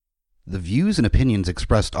The views and opinions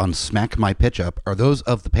expressed on Smack My Pitch Up are those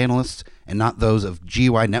of the panelists and not those of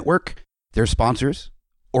GUI Network, their sponsors,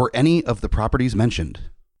 or any of the properties mentioned.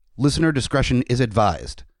 Listener discretion is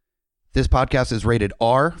advised. This podcast is rated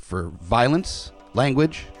R for violence,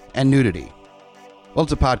 language, and nudity. Well,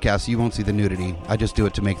 it's a podcast, so you won't see the nudity. I just do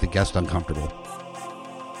it to make the guest uncomfortable.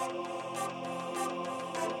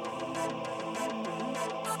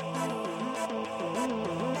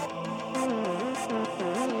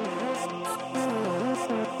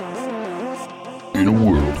 In a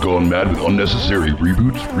world gone mad with unnecessary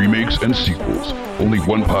reboots, remakes, and sequels, only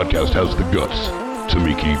one podcast has the guts to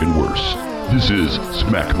make it even worse. This is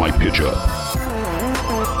Smack My Pitch Up.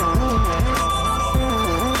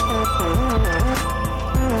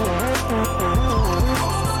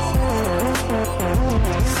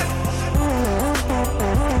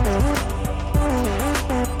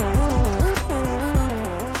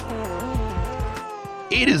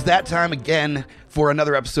 It is that time again for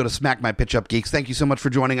another episode of Smack My Pitch Up, Geeks. Thank you so much for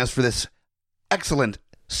joining us for this excellent,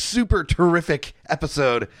 super terrific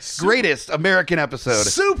episode. Greatest American episode.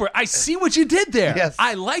 Super. I see what you did there. Yes.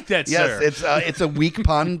 I like that, Yes, sir. it's a weak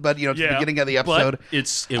pun, but it's the beginning of the episode.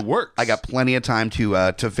 But it works. I got plenty of time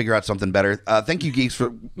to figure out something better. Thank you, geeks,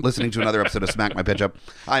 for listening to another episode of Smack My Pitch Up.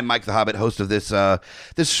 I'm Mike the Hobbit, host of this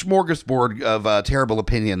smorgasbord of terrible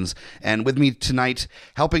opinions, and with me tonight,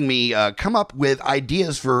 helping me come up with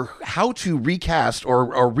ideas for how to recast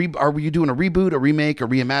are you doing a reboot, a remake, a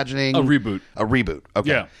reimagining? A reboot. A reboot.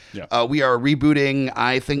 Okay. Yeah. We are rebooting.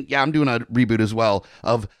 I think. I'm doing a reboot as well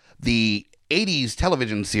of the '80s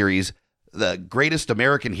television series, The Greatest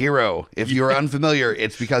American Hero. If you're unfamiliar,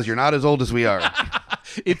 it's because you're not as old as we are.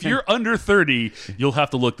 If you're under 30, you'll have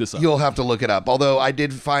to look this up. You'll have to look it up. Although I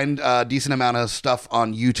did find a decent amount of stuff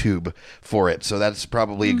on YouTube for it, so that's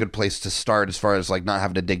probably a good place to start as far as like not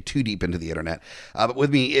having to dig too deep into the internet. But with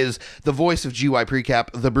me is the voice of GUI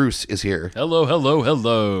Precap. The Bruce is here.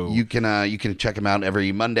 Hello. You can check him out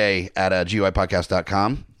every Monday at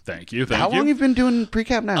GUIPodcast.com. Thank you. How long have you been doing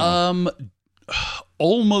Precap now?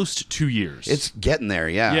 Almost 2 years. It's getting there,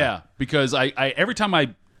 yeah. Yeah, because I every time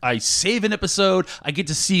I save an episode, I get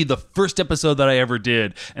to see the first episode that I ever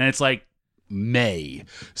did, and it's like May.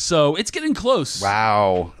 So it's getting close.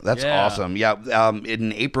 Wow, that's Yeah. awesome. Yeah,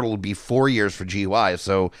 in April will be 4 years for GUI,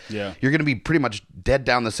 so Yeah. you're going to be pretty much dead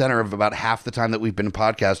down the center of about half the time that we've been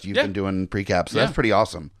podcast. You've been doing Precap, so that's pretty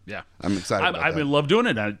awesome. Yeah. I'm excited about I that. love doing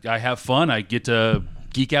it. I have fun. I get to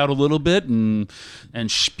geek out a little bit and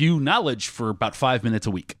spew knowledge for about 5 minutes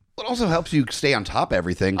a week. It also helps you stay on top of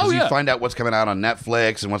everything because you find out what's coming out on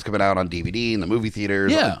Netflix and what's coming out on DVD and the movie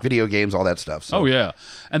theaters, Yeah. like video games, all that stuff. So. Oh, yeah.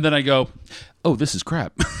 And then I go, oh, this is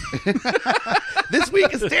crap. This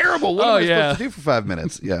week is terrible. What am I yeah. supposed to do for 5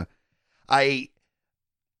 minutes? Yeah. I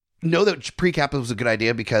know that Precap was a good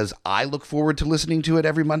idea because I look forward to listening to it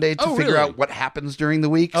every Monday to figure really? out what happens during the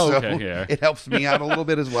week. Oh, so okay, yeah. it helps me out a little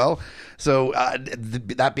bit as well. So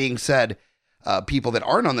that being said, people that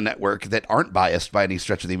aren't on the network that aren't biased by any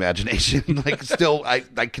stretch of the imagination, like still, I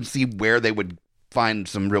can see where they would find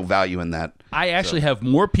some real value in that. I actually have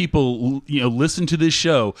more people, listen to this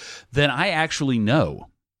show than I actually know.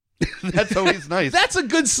 That's always nice. That's a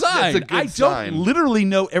good sign. That's a good I sign. don't literally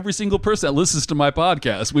know every single person that listens to my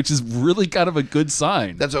podcast, which is really kind of a good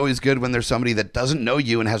sign. That's always good when there's somebody that doesn't know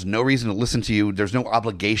you and has no reason to listen to you. There's no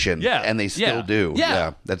obligation. Yeah. And they still Yeah. do.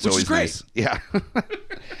 Yeah. That's Which always is great. nice. Yeah.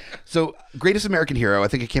 So, Greatest American Hero, I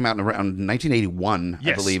think it came out in around 1981, I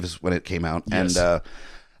Yes. believe is when it came out. Yes. And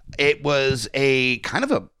it was a kind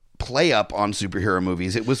of a play up on superhero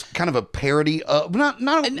movies. It was kind of a parody of, not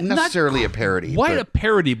necessarily a parody. Quite but a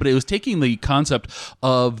parody, but it was taking the concept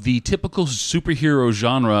of the typical superhero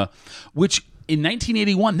genre, which in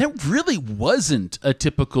 1981, there really wasn't a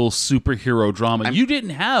typical superhero drama. You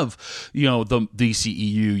didn't have, the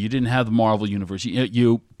DCEU. You didn't have the Marvel Universe.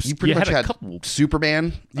 You pretty much had a couple.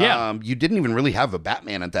 Superman. Yeah. You didn't even really have a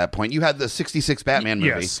Batman at that point. You had the 66 Batman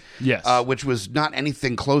movie. Yes. Which was not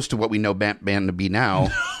anything close to what we know Batman to be now.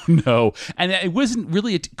 No, and it wasn't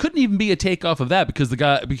really. Couldn't even be a takeoff of that because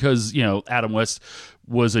Adam West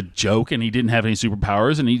was a joke and he didn't have any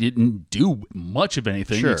superpowers and he didn't do much of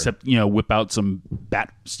anything Sure. except whip out some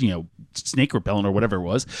snake repellent or whatever it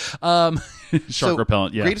was, shark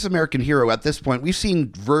repellent. Yeah, Greatest American Hero, at this point, we've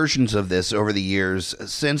seen versions of this over the years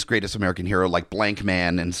since Greatest American Hero, like Blank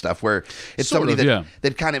Man and stuff, where it's somebody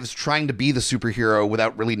that kind of is trying to be the superhero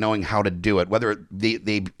without really knowing how to do it, whether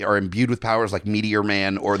they are imbued with powers like Meteor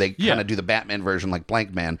Man or they kind of do the Batman version like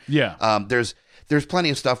Blank Man. Yeah. There's plenty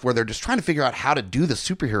of stuff where they're just trying to figure out how to do the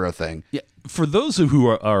superhero thing. Yeah. For those who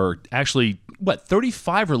are actually what,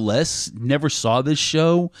 35 or less never saw this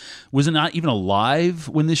show, was not even alive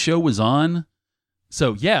when this show was on.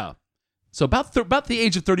 So yeah, so about the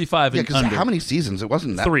age of 35 and under. How many seasons? It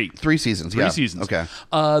wasn't that 3 seasons. Three seasons. Okay.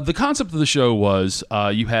 The concept of the show was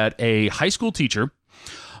you had a high school teacher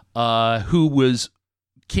who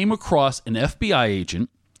came across an FBI agent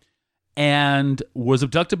and was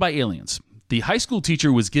abducted by aliens. The high school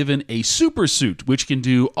teacher was given a super suit, which can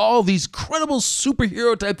do all these incredible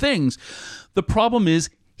superhero type things. The problem is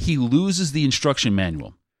he loses the instruction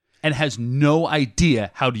manual and has no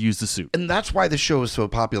idea how to use the suit. And that's why the show is so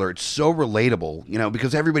popular. It's so relatable,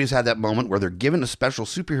 because everybody's had that moment where they're given a special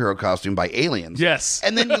superhero costume by aliens. Yes.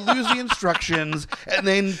 And then you lose the instructions, and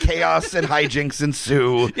then chaos and hijinks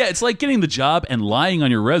ensue. Yeah, it's like getting the job and lying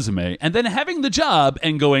on your resume, and then having the job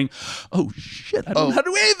and going, oh, shit, I don't know how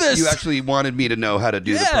to do this. You actually wanted me to know how to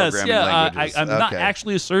do the programming languages. I'm not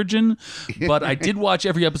actually a surgeon, but I did watch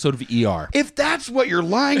every episode of ER. If that's what you're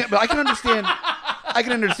lying about, I can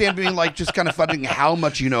understand... being like just kind of funding how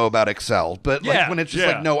much you know about Excel, but like when it's just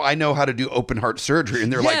like, no, I know how to do open heart surgery,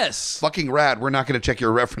 and they're like, fucking rad. We're not going to check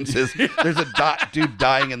your references. There's a dude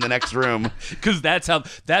dying in the next room because that's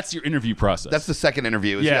your interview process. That's the second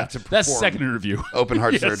interview. That's the second interview. Open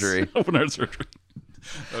heart surgery. Open heart surgery.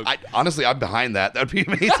 Okay. Honestly, I'm behind that. That'd be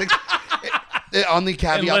amazing. On the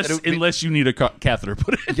caveat, unless you need a catheter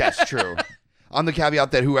put in. Yes, true. On the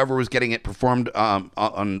caveat that whoever was getting it performed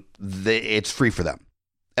it's free for them.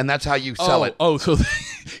 And that's how you sell it. Oh, so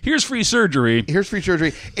here's free surgery. Here's free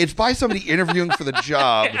surgery. It's by somebody interviewing for the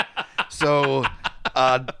job. So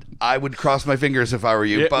I would cross my fingers if I were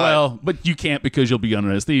you. But you can't because you'll be on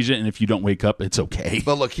anesthesia, and if you don't wake up, it's okay.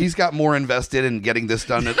 But look, he's got more invested in getting this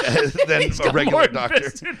done than a regular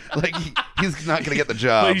doctor. Like he's not going to get the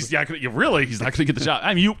job. Well, he's not going to get the job.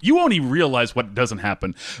 I mean, you won't even realize what doesn't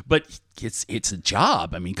happen, but it's a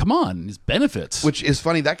job. I mean, come on, it's benefits. Which is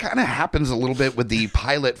funny. That kind of happens a little bit with the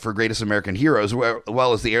pilot for Greatest American Heroes, where,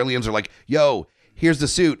 well, as the aliens are like, yo, here's the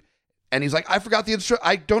suit. And he's like, I forgot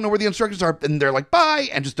I don't know where the instructions are. And they're like, bye,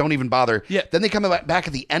 and just don't even bother. Yeah. Then they come back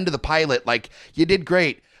at the end of the pilot, like, you did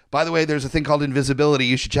great. By the way, there's a thing called invisibility.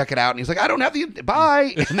 You should check it out. And he's like, I don't have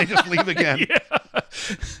bye. And they just leave again.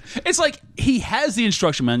 It's like he has the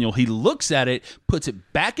instruction manual. He looks at it, puts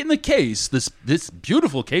it back in the case, this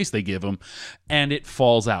beautiful case they give him, and it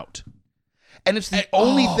falls out. And it's the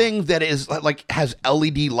only thing that is like has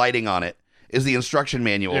LED lighting on it. Is the instruction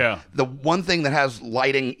manual. Yeah. The one thing that has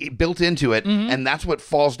lighting built into it, and that's what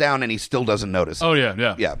falls down, and he still doesn't notice. Oh,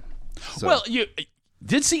 yeah. Yeah. So. Well, you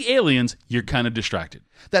did see aliens. You're kind of distracted.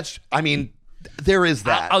 There is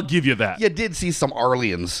that. I'll give you that. You did see some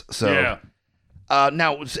aliens. So. Yeah.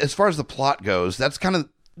 Now, as far as the plot goes, that's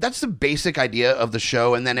the basic idea of the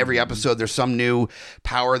show, and then every episode there's some new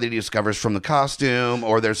power that he discovers from the costume,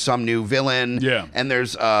 or there's some new villain. Yeah. And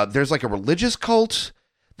there's like a religious cult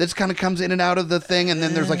that kind of comes in and out of the thing, and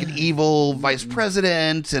then there's like an evil vice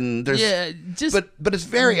president, and there's but it's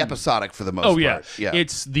very episodic for the most part. Yeah,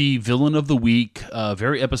 it's the villain of the week,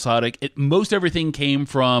 very episodic. Most everything came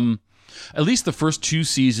from, at least the first 2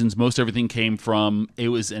 seasons. Most everything came from it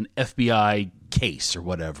was an FBI case or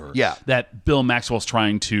whatever. Yeah, that Bill Maxwell's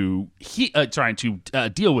trying to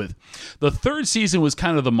deal with. The 3rd season was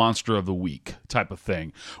kind of the monster of the week type of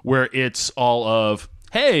thing, where it's all of,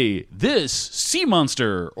 hey, this sea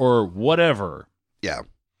monster or whatever. Yeah.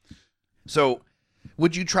 So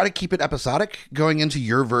would you try to keep it episodic going into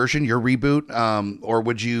your version, your reboot? Or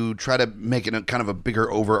would you try to make it a kind of a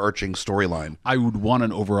bigger overarching storyline? I would want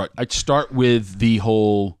an overarching. I'd start with the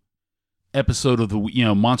whole episode of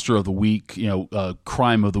the, monster of the week,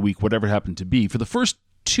 crime of the week, whatever it happened to be, for the first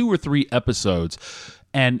 2 or 3 episodes,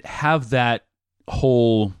 and have that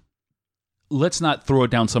whole... Let's not throw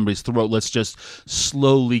it down somebody's throat. Let's just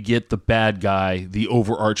slowly get the bad guy, the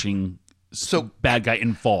overarching bad guy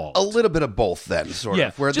involved. A little bit of both then, sort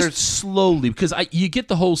of. Where just slowly, because you get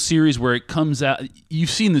the whole series where it comes out. You've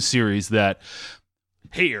seen the series that,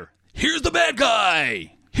 here's the bad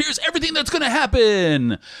guy. Here's everything that's going to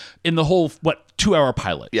happen in the whole, 2-hour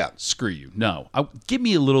pilot. Yeah. Screw you. No. Get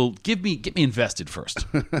me invested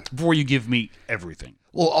first before you give me everything.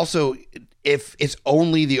 Well, also, if it's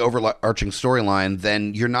only the overarching storyline,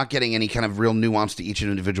 then you're not getting any kind of real nuance to each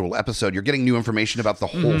individual episode. You're getting new information about the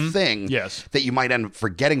whole thing that you might end up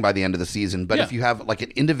forgetting by the end of the season. But if you have like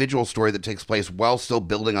an individual story that takes place while still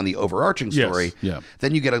building on the overarching story,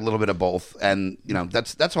 then you get a little bit of both. And,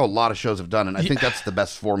 that's how a lot of shows have done. And I think that's the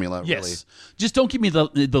best formula, really. Just don't give me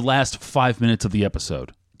the last 5 minutes of the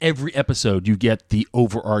episode. Every episode, you get the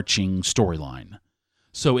overarching storyline.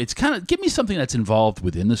 So it's kind of, give me something that's involved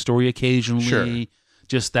within the story occasionally. Sure.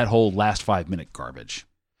 Just that whole last 5-minute garbage.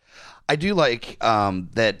 I do like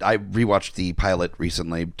that I rewatched the pilot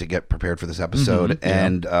recently to get prepared for this episode,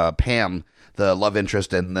 and Pam, the love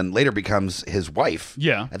interest, and then later becomes his wife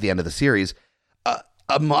at the end of the series.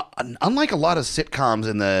 Unlike a lot of sitcoms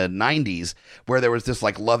in the 90s where there was this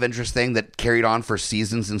like love interest thing that carried on for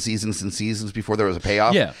seasons and seasons and seasons before there was a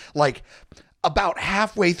payoff. Yeah. Like about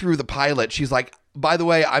halfway through the pilot, she's like, by the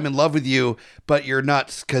way, I'm in love with you, but you're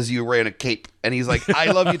nuts because you were in a cape. And he's like,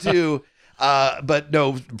 I love you too. But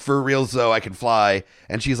no, for real, so I can fly.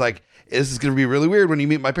 And she's like, this is going to be really weird when you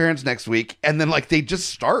meet my parents next week. And then like they just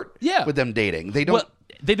start with them dating. They don't. Well,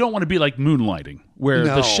 they don't want to be like Moonlighting, where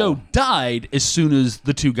the show died as soon as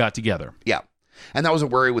the two got together. Yeah, and that was a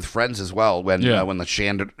worry with Friends as well when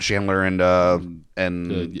the Chandler and the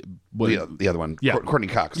other one, Courtney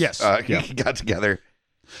Cox, got together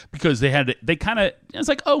because they kind of it's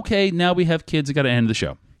like, okay, now we have kids, I got to end the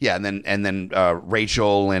show. Yeah, and then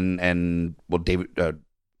Rachel and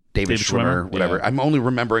David Schwimmer, whatever. Yeah. I'm only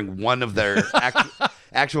remembering one of their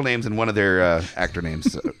actual names and one of their actor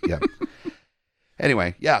names. So, yeah.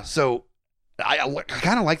 Anyway, so I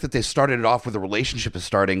kind of like that they started it off with a relationship is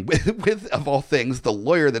starting with, of all things, the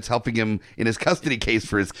lawyer that's helping him in his custody case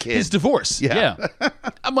for his kid. His divorce. Yeah.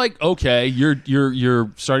 I'm like, okay,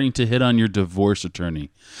 you're starting to hit on your divorce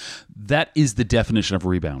attorney. That is the definition of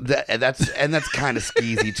rebound. That's kind of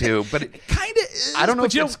skeezy too, but it kind of is. I don't know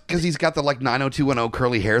if it's because he's got the like 90210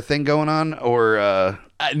 curly hair thing going on, or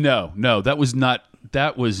no, that was not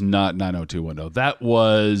 90210. That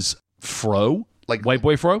was Fro. Like White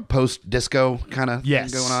Boy Fro? Post-disco kind of thing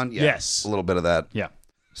going on? Yeah, yes. A little bit of that. Yeah.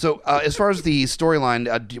 So as far as the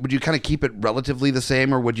storyline, would you kind of keep it relatively the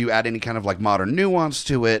same, or would you add any kind of like modern nuance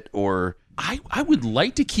to it, or... I would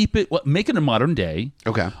like to keep it, make it a modern day.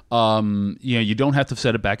 Okay. You don't have to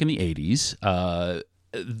set it back in the 80s.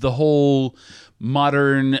 The whole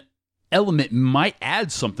modern element might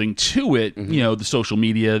add something to it, the social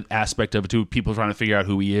media aspect of it too, people trying to figure out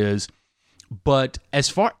who he is. But as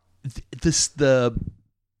far... the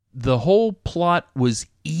whole plot was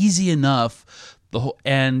easy enough.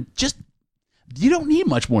 You don't need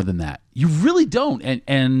much more than that. You really don't.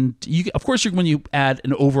 And you, of course, when you add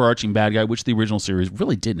an overarching bad guy, which the original series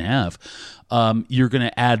really didn't have, you're going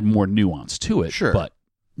to add more nuance to it. Sure. But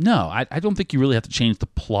no, I don't think you really have to change the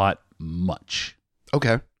plot much.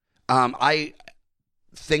 Okay. I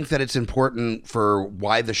think that it's important for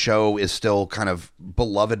why the show is still kind of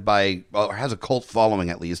beloved by, or has a cult following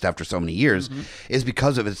at least after so many years, is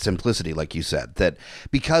because of its simplicity, like you said. That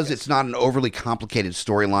because it's not an overly complicated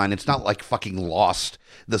storyline, it's not like fucking Lost,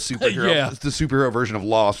 the superhero, the superhero version of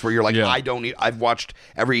Lost, where you're like, I've watched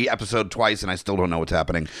every episode twice and I still don't know what's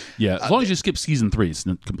happening. Yeah, as long as you skip season 3, it's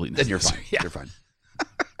completely then you're fine. You're fine.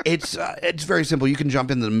 It's very simple. You can jump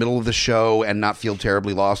in the middle of the show and not feel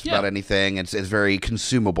terribly lost about anything. It's very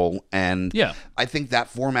consumable, and I think that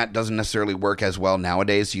format doesn't necessarily work as well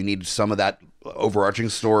nowadays. You need some of that overarching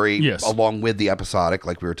story along with the episodic,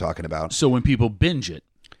 like we were talking about. So when people binge it,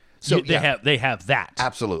 they have that.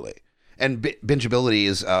 Absolutely. And bingeability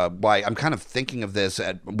is why I'm kind of thinking of this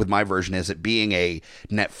with my version as it being a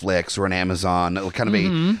Netflix or an Amazon, kind of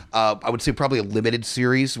I would say probably a limited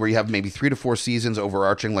series where you have maybe 3 to 4 seasons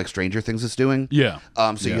overarching like Stranger Things is doing. Yeah.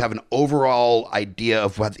 So you have an overall idea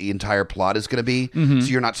of what the entire plot is going to be. So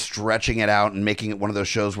you're not stretching it out and making it one of those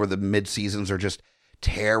shows where the mid-seasons are just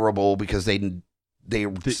terrible because they don't know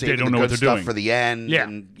what they're stuff doing for the end. Yeah.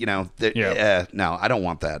 And, no, I don't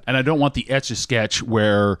want that. And I don't want the Etch-a-Sketch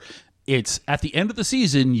where... It's at the end of the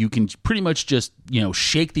season, you can pretty much just,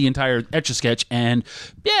 shake the entire Etch-a-Sketch and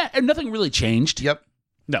nothing really changed. Yep.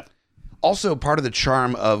 No. Also, part of the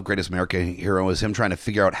charm of Greatest American Hero is him trying to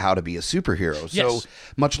figure out how to be a superhero. So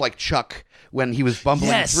much like Chuck, when he was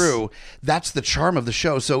bumbling through, that's the charm of the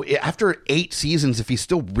show. So after 8 seasons, if he's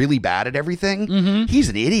still really bad at everything, he's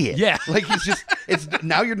an idiot. Yeah. Like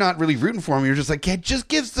now you're not really rooting for him. You're just like, just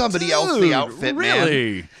give somebody else the outfit,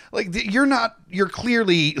 really? Man. Like you're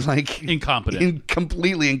clearly like incompetent,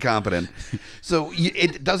 completely incompetent. So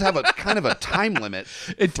it does have a kind of a time limit.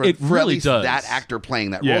 It for really at least does. That actor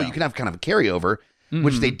playing that role. You can have kind of a carryover,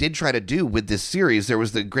 which they did try to do with this series. There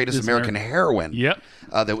was the Greatest American Heroine. Yep.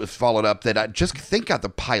 That was followed up. That I just think got the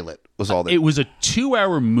pilot was all that. It was a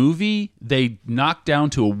 2-hour movie. They knocked down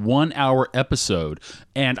to a 1-hour episode,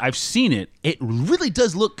 and I've seen it. It really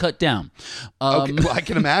does look cut down. Okay, well, I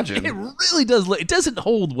can imagine. It really does look. It doesn't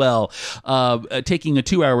hold well. Taking a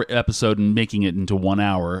 2-hour episode and making it into 1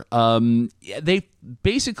 hour. They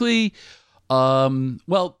basically,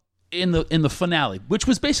 in the finale, which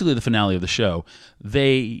was basically the finale of the show,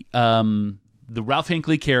 the Ralph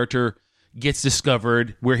Hinckley character gets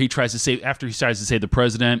discovered where he tries to save the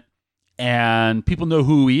president. and people know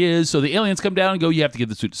who he is. So the aliens come down and go, you have to give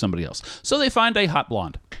the suit to somebody else. So they find a hot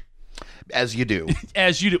blonde. As you do.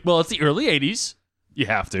 As you do. Well, it's the early 80s. You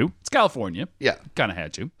have to. It's California. Yeah. Kind of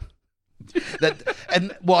had to.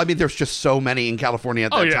 There's just so many in California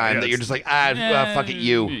at that time that you're just like, fuck it,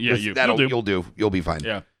 you. Yeah, You'll do. You'll be fine.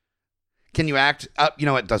 Yeah. Can you act? You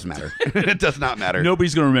know what? It doesn't matter. It does not matter.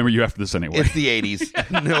 Nobody's going to remember you after this anyway. It's the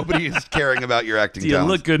 80s. Nobody is caring about your acting You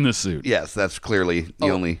talents. look good in a suit. Yes, that's clearly the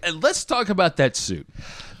only. And let's talk about that suit.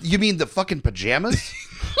 You mean the fucking pajamas?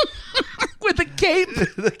 With a cape?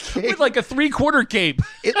 The cape. With like a 3/4 cape.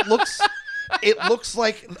 It looks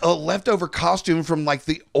like a leftover costume from like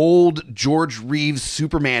the old George Reeves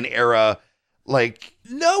Superman era, like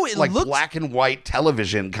it like looks black and white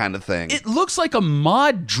television kind of thing. It looks like a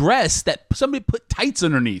mod dress that somebody put tights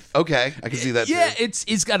underneath. Okay, I can see that. Yeah, too.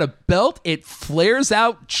 it's got a belt. It flares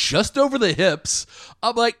out just over the hips.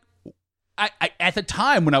 I'm like, I at the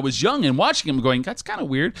time when I was young and watching him, going, that's kind of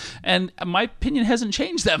weird. And my opinion hasn't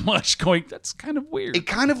changed that much. Going, that's kind of weird. It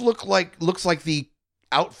kind of looks like the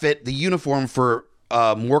outfit, the uniform for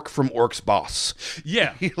Mork from Orc's Boss.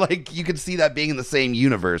 Yeah, Like you could see that being in the same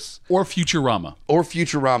universe. or Futurama. Or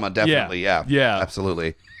Futurama, definitely. Yeah.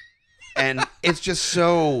 Absolutely. And it's just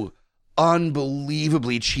so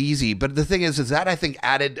unbelievably cheesy. But the thing is that I think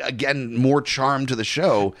added, again, more charm to the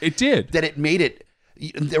show. It did. That it made it.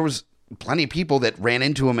 There was plenty of people that ran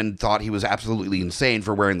into him and thought he was absolutely insane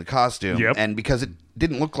for wearing the costume. Yep. And because it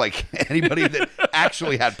didn't look like anybody that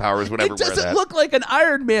actually had powers would ever It wear that. doesn't look like an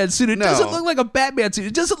Iron Man suit. It No. doesn't look like a Batman suit.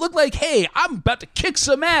 It doesn't look like, hey, I'm about to kick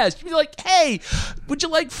some ass. You'd be like, hey, would you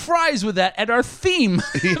like fries with that at our theme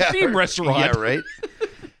restaurant? Yeah, right.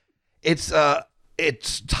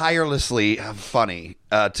 It's tirelessly funny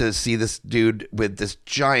to see this dude with this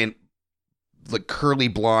giant, like curly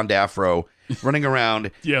blonde afro running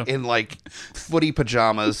around in like footy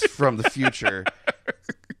pajamas from the future,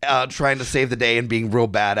 trying to save the day and being real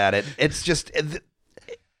bad at it. It's just,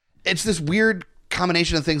 it's this weird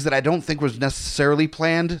combination of things that I don't think was necessarily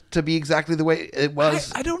planned to be exactly the way it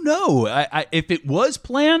was. I don't know. If it was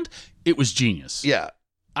planned, it was genius. Yeah.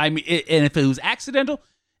 I mean, and if it was accidental,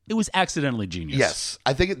 it was accidentally genius. Yes.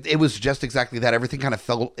 I think it was just exactly that. Everything kind of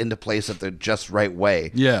fell into place at the just right way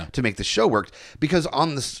to make the show work. Because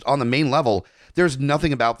on the main level, there's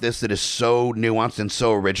nothing about this that is so nuanced and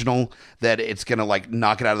so original that it's going to like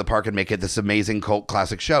knock it out of the park and make it this amazing cult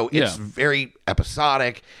classic show. It's very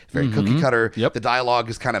episodic, very cookie cutter. Yep. The dialogue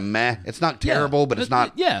is kind of meh. It's not terrible, but it's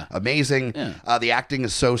not amazing. Yeah. The acting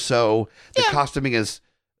is so-so. The costuming is...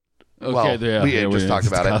 Okay, we just talked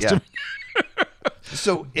about it. Yeah. Costume.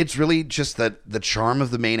 So it's really just the charm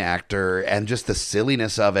of the main actor and just the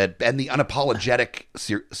silliness of it and the unapologetic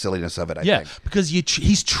silliness of it, I think. Because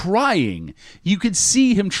he's trying. You could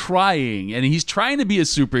see him trying, and he's trying to be a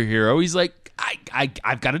superhero. He's like,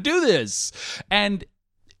 I've got to do this. And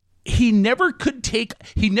he never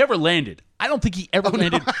landed. I don't think he ever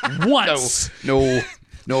landed once.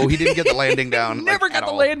 No, he didn't get the landing down. Never got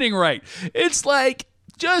the landing right. It's like,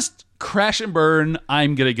 just crash and burn.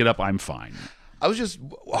 I'm going to get up. I'm fine. I was just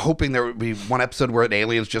hoping there would be one episode where an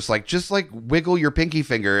alien's just like wiggle your pinky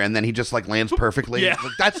finger, and then he just like lands perfectly. Yeah.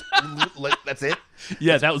 Like, that's it.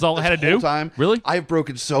 Yeah, that was all I had to do. Time. Really? I've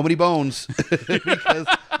broken so many bones because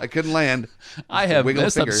I couldn't land. I have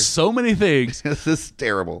messed up so many things. This is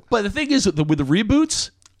terrible. But the thing is, with the reboots,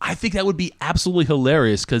 I think that would be absolutely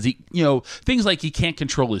hilarious because things like he can't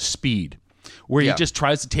control his speed. Where he just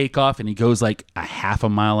tries to take off and he goes like a half a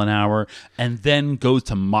mile an hour and then goes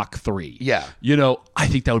to Mach 3. Yeah. I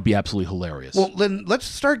think that would be absolutely hilarious. Well, then let's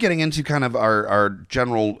start getting into kind of our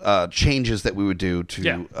general changes that we would do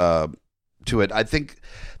to it. I think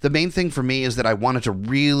the main thing for me is that I wanted to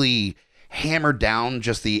really hammer down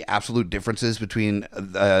just the absolute differences between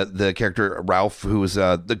the character Ralph, who is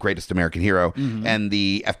the greatest American hero, and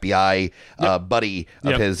the FBI buddy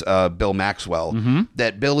of his, Bill Maxwell.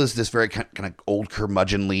 That Bill is this very kind of old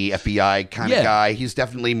curmudgeonly FBI kind of guy. He's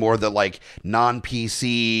definitely more the like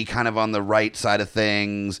non-PC, kind of on the right side of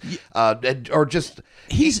things, or just...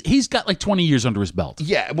 He's got like 20 years under his belt.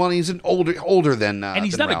 Yeah, well, he's an older than and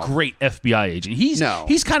he's than not Ralph. a great FBI agent.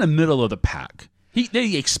 He's kind of middle of the pack.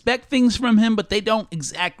 They expect things from him, but they don't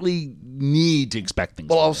exactly need to expect things.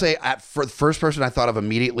 Well, from I'll say for the first person I thought of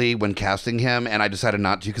immediately when casting him, and I decided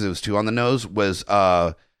not to because it was too on the nose, was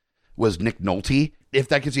Nick Nolte. If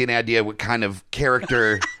that gives you an idea what kind of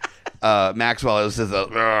character Maxwell is,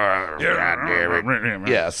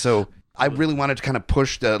 yeah. So I really wanted to kind of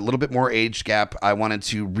push the little bit more age gap. I wanted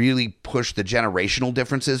to really push the generational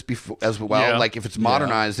differences as well. Yeah. Like if it's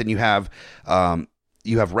modernized, then you have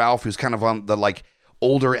Ralph, who's kind of on the like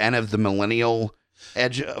older end of the millennial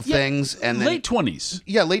edge of things, and then late 20s.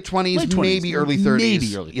 Yeah, late 20s, Late 20s, maybe early 30s.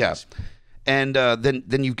 maybe early 30s. Yeah. And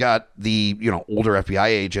then you've got the older FBI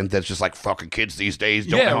agent that's just like, fucking kids these days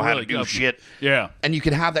don't know how to do shit. Yeah. And you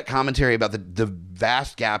can have that commentary about the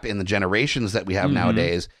vast gap in the generations that we have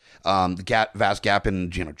nowadays. The vast gap in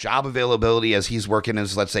job availability as he's working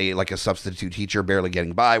as, let's say, like a substitute teacher, barely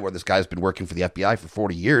getting by, where this guy's been working for the FBI for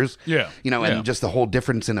 40 years. Yeah. And just the whole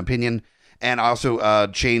difference in opinion. And I also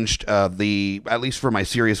changed at least for my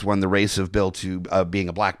serious one, the race of Bill to being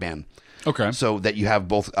a black man. Okay. So that you have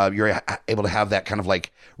both, you're able to have that kind of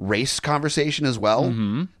like race conversation as well.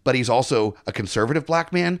 But he's also a conservative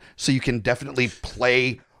black man, so you can definitely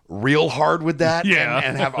play real hard with that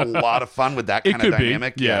and have a lot of fun with that kind of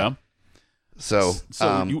dynamic. Yeah. So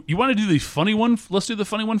you want to do the funny one? Let's do the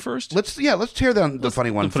funny one first. Let's tear down the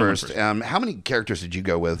funny one first. How many characters did you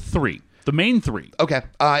go with? 3. The main 3. Okay.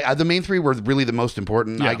 The main 3 were really the most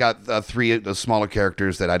important. Yeah. I got 3 of the smaller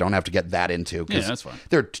characters that I don't have to get that into. Yeah, that's fine.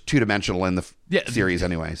 They're two-dimensional in the series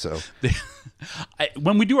anyway. So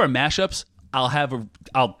when we do our mashups,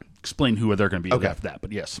 I'll explain who they're going to be after that.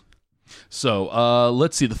 But yes. So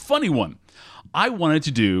let's see. The funny one. I wanted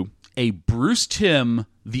to do a Bruce Timm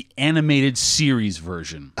the animated series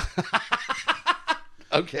version.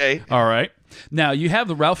 Okay. All right. Now you have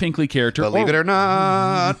the Ralph Hinckley character. Believe it or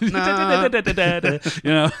not.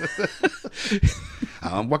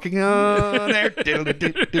 I'm walking on air.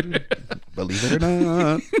 Believe it or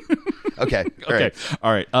not. Okay.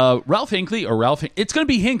 All right. Ralph Hinckley or Ralph. It's going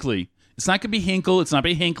to be Hinckley. It's not going to be Hinkle. It's not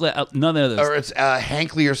going to be Hinkle. None of this. Or it's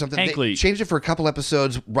Hankley or something. Hankley. They changed it for a couple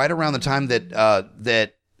episodes right around the time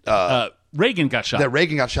that Reagan got shot. That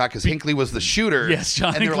Reagan got shot because Hinckley was the shooter. Yes,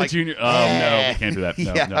 John and they were Hinckley like, Jr. Oh, no, we can't do that.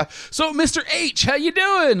 No, no. So, Mr. H, how you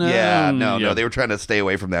doing? No, they were trying to stay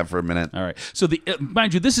away from that for a minute. All right. So,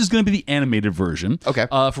 mind you, this is going to be the animated version. Okay.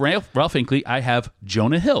 For Ralph Hinckley, I have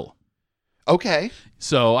Jonah Hill. Okay.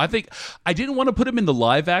 So, I think I didn't want to put him in the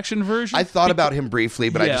live-action version. I thought about him briefly,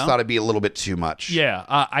 but I just thought it'd be a little bit too much. Yeah.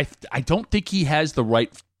 I don't think he has the right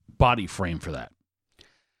body frame for that.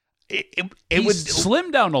 It would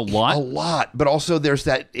slim down a lot, but also there's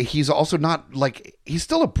that he's also not like he's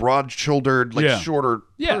still a broad-shouldered, shorter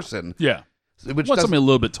person. Yeah, which wants something a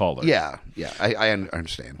little bit taller. Yeah, I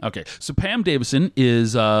understand. Okay, so Pam Davison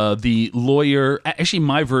is the lawyer. Actually,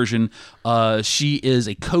 my version, she is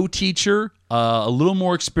a co-teacher, a little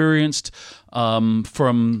more experienced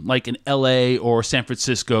from like an L.A. or San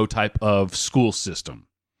Francisco type of school system.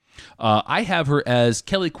 I have her as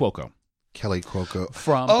Kelly Cuoco. Kelly Cuoco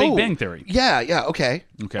from Big Bang Theory. Yeah, okay.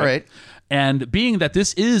 All right. And being that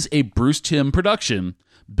this is a Bruce Timm production,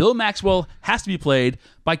 Bill Maxwell has to be played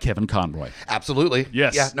by Kevin Conroy. Absolutely.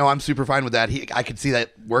 Yes. Yeah, no, I'm super fine with that. I could see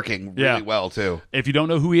that working really well, too. If you don't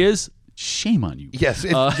know who he is, shame on you. Yes,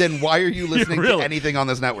 then why are you listening to anything on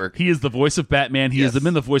this network? He is the voice of Batman. He has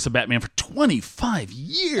been the voice of Batman for 25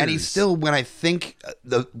 years. And he's still, when I think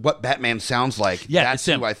what Batman sounds like, that's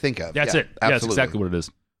who I think of. That's it. Absolutely. That's exactly what it is.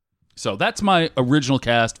 So that's my original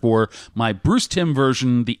cast for my Bruce Timm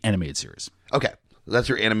version, the animated series. Okay, that's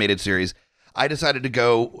your animated series. I decided to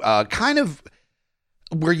go kind of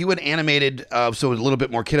where you had animated, so a little bit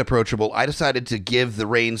more kid approachable. I decided to give the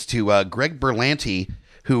reins to Greg Berlanti,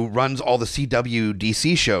 who runs all the CW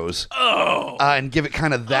DC shows, and give it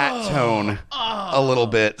kind of that tone a little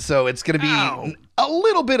bit. So it's going to be a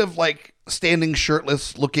little bit of like standing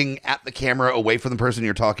shirtless, looking at the camera away from the person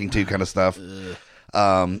you're talking to kind of stuff.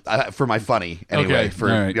 For my funny anyway,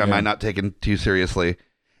 I'm not taken too seriously.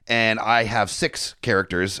 And I have 6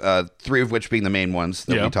 characters, 3 of which being the main ones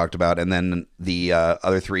that we talked about, and then the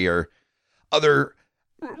other 3 are other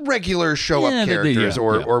regular show up characters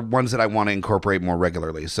or ones that I want to incorporate more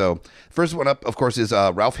regularly. So first one up, of course, is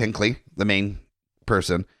Ralph Hinckley, the main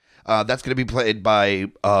person. That's going to be played by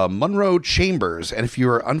Monroe Chambers. And if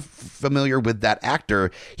you're unfamiliar with that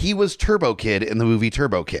actor, he was Turbo Kid in the movie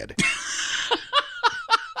Turbo Kid.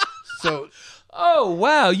 So, oh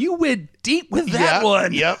wow, you went deep with that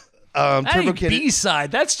one. Yep. Turbo Kid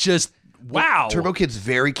B-side. That's just wow. Turbo Kid's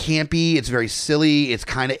very campy. It's very silly. It's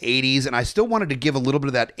kind of 80s, and I still wanted to give a little bit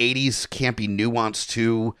of that 80s campy nuance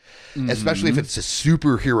too, especially if it's a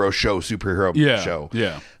superhero show.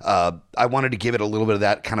 Yeah. I wanted to give it a little bit of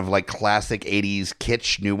that kind of like classic 80s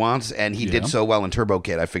kitsch nuance, and he did so well in Turbo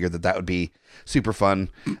Kid. I figured that would be super fun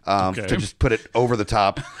to just put it over the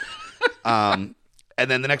top. And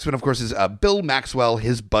then the next one, of course, is Bill Maxwell,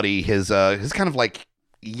 his buddy, his kind of like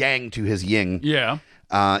yang to his yin. Yeah.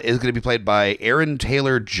 is going to be played by Aaron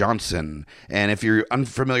Taylor Johnson. And if you're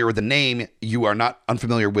unfamiliar with the name, you are not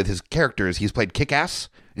unfamiliar with his characters. He's played Kick-Ass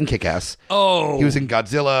in Kick-Ass. Oh. He was in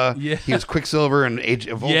Godzilla. Yeah. He was Quicksilver in Age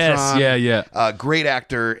of Ultron. Yes, yeah. Great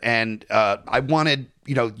actor. And I wanted,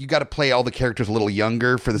 you got to play all the characters a little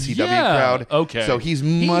younger for the CW crowd. Okay. So he's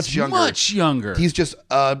much younger. Much younger. He's just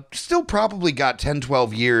still probably got 10,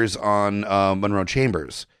 12 years on Monroe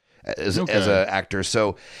Chambers as an actor.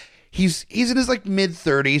 So he's in his like mid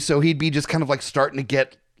 30s, so he'd be just kind of like starting to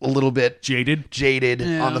get a little bit jaded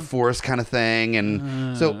on the force kind of thing.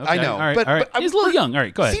 And so okay. I know, All right, but, all right. but he's a little young. All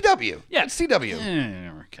right, go ahead. CW. Yeah. It's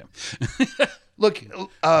CW. Okay. Look,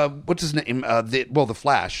 what's his name? The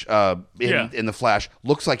Flash. In the Flash,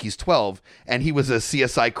 looks like he's 12, and he was a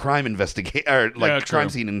CSI crime investigator, crime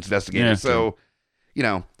scene investigator. Yeah, so,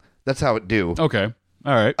 that's how it do. Okay.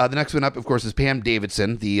 All right. The next one up, of course, is Pam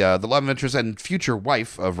Davidson, the love interest and future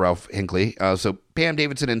wife of Ralph Hinckley. So Pam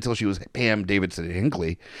Davidson until she was Pam Davidson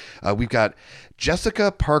Hinckley. We've got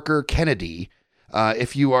Jessica Parker Kennedy.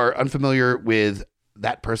 If you are unfamiliar with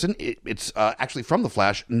that person, it's actually from The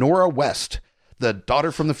Flash, Nora West, the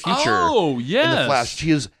daughter from the future. Oh, yes. In The Flash. She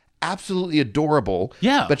is absolutely adorable.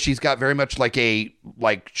 Yeah. But she's got very much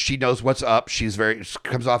she knows what's up. She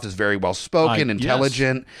comes off as very well spoken,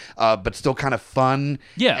 intelligent, but still kind of fun.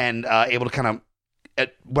 Yeah. And able to kind of,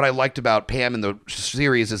 what I liked about Pam in the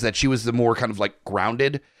series is that she was the more kind of like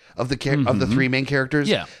grounded of the of the three main characters.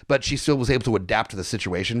 Yeah. But she still was able to adapt to the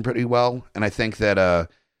situation pretty well. And I think that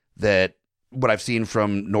that what I've seen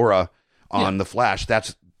from Nora on The Flash,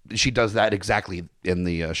 she does that exactly in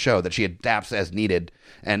the show, that she adapts as needed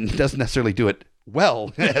and doesn't necessarily do it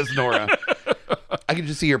well as Nora. I can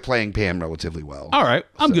just see her playing Pam relatively well. All right.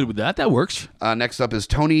 I'm good with that. That works. Next up is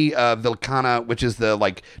Tony Vilcana, which is the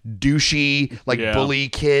douchey, bully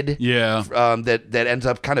kid. Yeah. That ends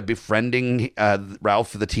up kind of befriending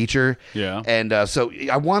Ralph, the teacher. Yeah. And so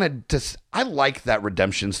I like that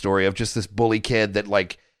redemption story of just this bully kid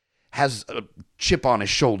that has a chip on his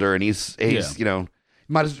shoulder, and he's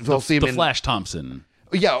might as well see him in Flash Thompson.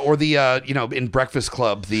 Yeah, or the in Breakfast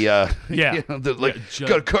Club, the got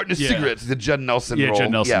a carton of cigarettes, the Judd Nelson role.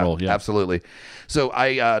 Judd Nelson role. Yeah, absolutely. So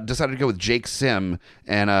I decided to go with Jake Sim,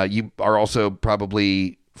 and you are also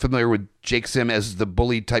probably familiar with Jake Sim as the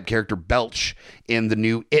bully type character Belch in the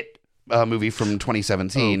new It movie from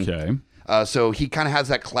 2017. Okay. So he kind of has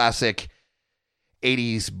that classic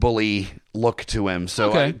 80s bully look to him.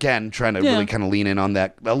 So again, trying to really kind of lean in on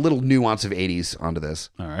that, a little nuance of 80s onto this.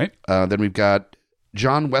 All right. Then we've got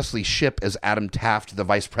John Wesley Shipp as Adam Taft, the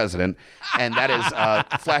vice president, and that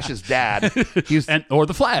is Flash's dad. Or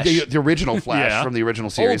the Flash. The original Flash from the original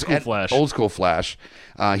series. Old school Flash.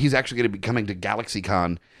 He's actually going to be coming to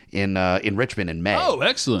GalaxyCon in Richmond in May. Oh,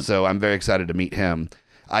 excellent. So I'm very excited to meet him.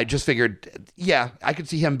 I just figured, I could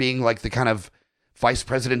see him being like the kind of vice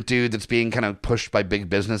president dude that's being kind of pushed by big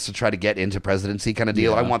business to try to get into presidency kind of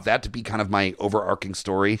deal. I want that to be kind of my overarching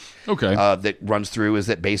story. Okay. That runs through is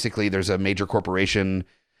that basically there's a major corporation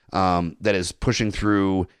that is pushing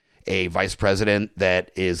through a vice president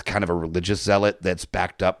that is kind of a religious zealot that's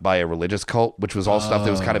backed up by a religious cult, which was all stuff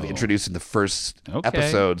that was kind of introduced in the first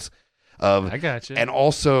episodes of. I gotcha. And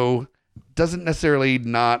also doesn't necessarily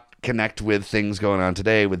not connect with things going on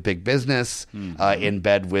today with big business, in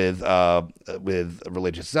bed with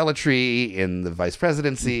religious zealotry in the vice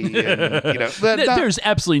presidency. And, there's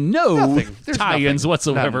absolutely no tie-ins nothing,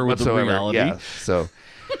 whatsoever with the reality. Yeah. So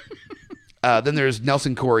then there's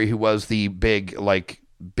Nelson Corey, who was the big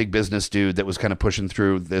business dude that was kind of pushing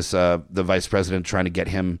through this the vice president, trying to get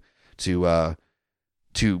him to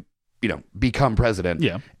become president.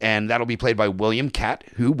 Yeah. And that'll be played by William Catt,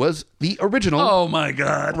 who was the original Oh my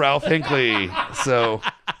God. Ralph Hinckley. So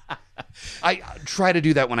I try to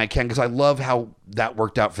do that when I can, because I love how that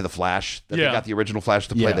worked out for the Flash, that they got the original Flash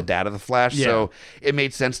to play the dad of the Flash. Yeah. So it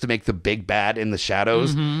made sense to make the big bad in the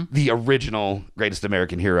shadows the original greatest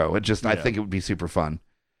American hero. I think it would be super fun.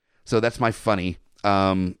 So that's my funny.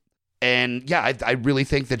 I really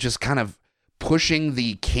think that just kind of pushing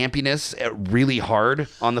the campiness really hard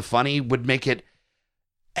on the funny would make it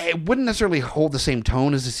wouldn't necessarily hold the same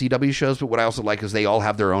tone as the CW shows, but what I also like is they all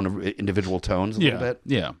have their own individual tones a little bit.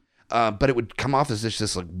 Yeah. But it would come off as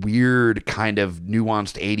this weird kind of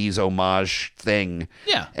nuanced 80s homage thing.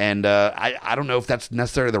 Yeah. And I don't know if that's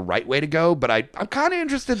necessarily the right way to go, but I'm kind of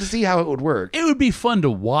interested to see how it would work. It would be fun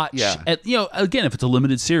to watch. Yeah. Again, if it's a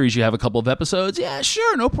limited series, you have a couple of episodes. Yeah,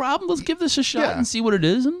 sure, no problem. Let's give this a shot and see what it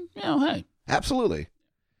is. And, hey. Absolutely.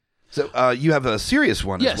 So you have a serious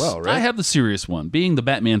one as well, right? I have the serious one. Being the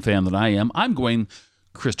Batman fan that I am, I'm going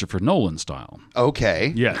Christopher Nolan style.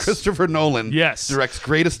 Okay. Yes. Christopher Nolan Yes. directs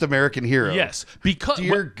Greatest American Hero. Yes, because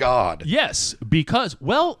Dear God. Yes, because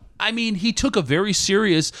he took a very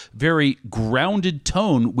serious, very grounded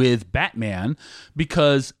tone with Batman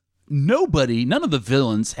because none of the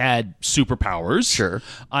villains had superpowers. Sure.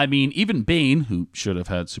 I mean, even Bane, who should have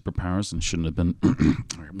had superpowers and shouldn't have been.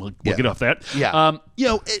 we'll get off that. Yeah.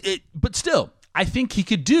 But still, I think he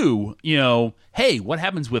could do, hey, what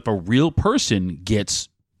happens if a real person gets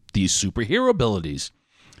these superhero abilities?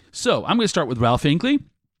 So I'm going to start with Ralph Hinckley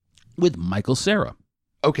with Michael Cera.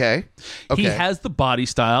 Okay. He has the body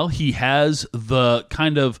style. He has the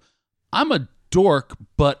kind of, I'm a dork,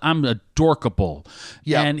 but I'm adorkable.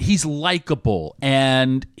 Yeah. And he's likable.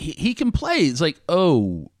 And he can play. It's like,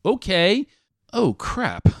 oh, okay. Oh,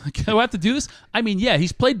 crap. Do I have to do this? I mean, yeah,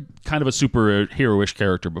 he's played kind of a superhero-ish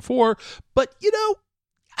character before, but,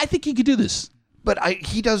 I think he could do this. But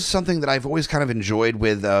he does something that I've always kind of enjoyed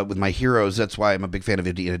with my heroes. That's why I'm a big fan of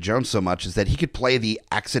Indiana Jones so much, is that he could play the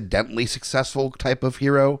accidentally successful type of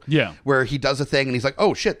hero. Yeah. Where he does a thing and he's like,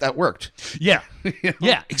 oh, shit, that worked. Yeah.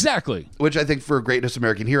 Yeah, exactly. Which I think for a Greatest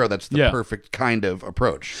American Hero, that's the perfect kind of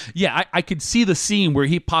approach. Yeah, I could see the scene where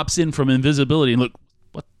he pops in from invisibility and look,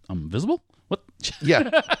 what? I'm invisible? What? Yeah.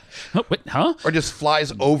 Oh, wait, huh? Or just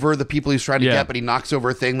flies over the people he's trying to Yeah. get, but he knocks over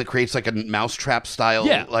a thing that creates like a mousetrap style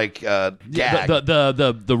gag.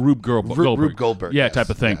 The Rube Goldberg. Rube Goldberg, Yeah, yes, type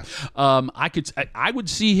of thing. I would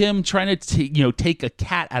see him trying to take a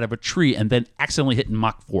cat out of a tree and then accidentally hitting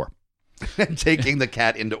Mach 4. And taking the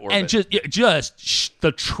cat into orbit. And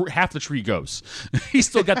half the tree goes. He's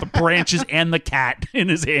still got the branches and the cat in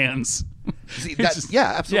his hands. See,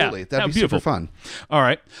 absolutely. Yeah, That'd be beautiful. super fun. All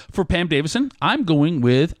right. For Pam Davison, I'm going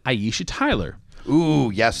with Aisha Tyler.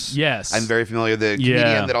 Ooh, yes. Yes. I'm very familiar. The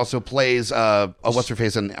comedian that also plays, what's her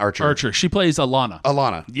face in Archer? Archer. She plays Alana.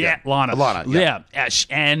 Yeah. Lana. Alana, yeah.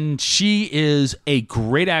 And she is a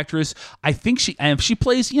great actress. I think she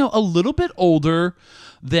plays, a little bit older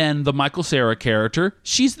than the Michael Cera character.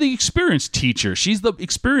 She's the experienced teacher. She's the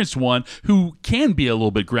experienced one who can be a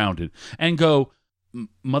little bit grounded and go,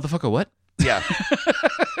 motherfucker, what? Yeah.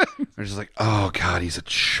 They're just like, oh, God, he's a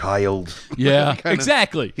child. Yeah,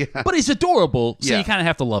 exactly. Yeah. But he's adorable, so Yeah. you kind of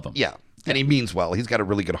have to love him. Yeah. And he means well. He's got a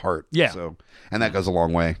really good heart. Yeah. So, and that goes a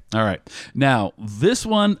long way. All right. Now, this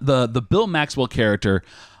one, the Bill Maxwell character,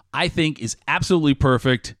 I think is absolutely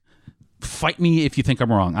perfect. Fight me if you think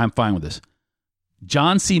I'm wrong. I'm fine with this.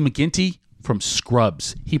 John C. McGinty from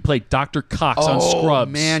Scrubs. He played Dr. Cox on Scrubs.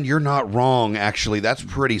 Oh, man, you're not wrong, actually. That's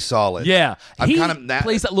pretty solid. Yeah. He that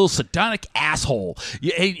plays that little sardonic asshole.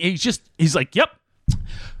 Yeah, he's like, yep.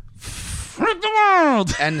 Frick the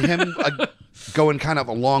world. And him going kind of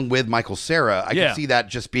along with Michael Cera, I can see that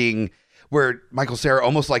just being where Michael Cera,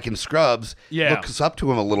 almost like in Scrubs, looks up to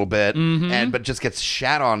him a little bit, but just gets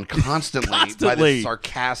shat on constantly. By this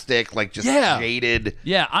sarcastic, jaded.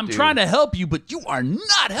 Yeah, I'm dude. trying to help you, but you are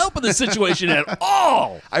not helping the situation at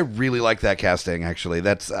all. I really like that casting. Actually,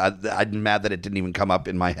 that's I'm mad that it didn't even come up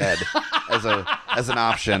in my head as an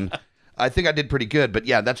option. I think I did pretty good, but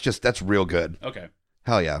yeah, that's real good. Okay,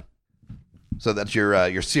 hell yeah. So that's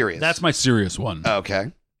your serious. That's my serious one.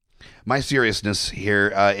 Okay. My seriousness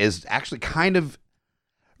here is actually kind of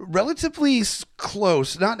relatively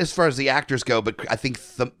close, not as far as the actors go, but I think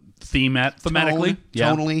thematically,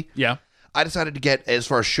 tonally. Yeah. I decided to get, as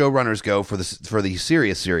far as showrunners go for the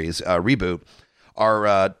serious series reboot,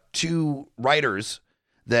 are two writers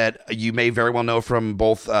that you may very well know from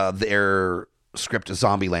both their script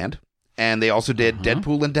Zombieland, and they also did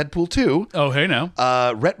Deadpool and Deadpool 2. Oh, hey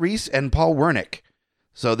now. Rhett Reese and Paul Wernick.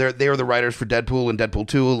 So they are the writers for Deadpool and Deadpool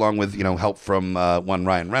 2, along with help from one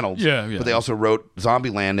Ryan Reynolds. Yeah. But they also wrote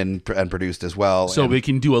Zombieland and produced as well. So they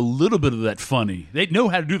can do a little bit of that funny. They know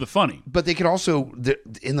how to do the funny. But they can also,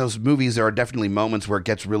 in those movies, there are definitely moments where it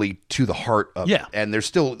gets really to the heart of it. And there's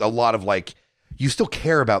still a lot of you still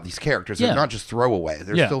care about these characters. They're not just throwaway.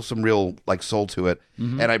 There's still some real soul to it.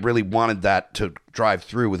 Mm-hmm. And I really wanted that to drive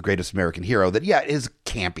through with Greatest American Hero. That, it is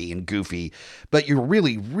campy and goofy, but you're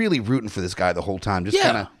really, really rooting for this guy the whole time. Just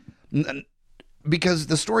kind of, because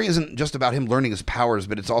the story isn't just about him learning his powers,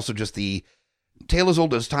 but it's also just the tale as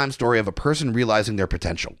old as time story of a person realizing their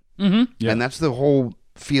potential. Mm-hmm. Yeah. And that's the whole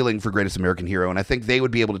feeling for Greatest American Hero. And I think they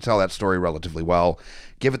would be able to tell that story relatively well.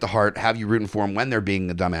 Give it the heart, have you rooting for him when they're being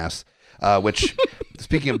a dumbass. Which,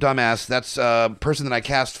 speaking of dumbass, that's a person that I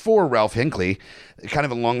cast for Ralph Hinckley, kind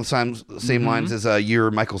of along the same lines as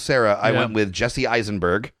your Michael Cera. I went with Jesse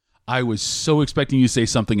Eisenberg. I was so expecting you to say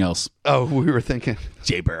something else. Oh, we were thinking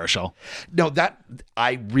Jay Baruchel. No,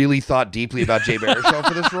 I really thought deeply about Jay Baruchel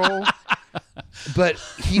for this role, but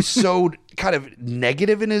he's so kind of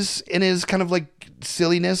negative in his kind of like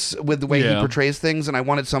silliness with the way he portrays things, and I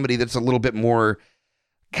wanted somebody that's a little bit more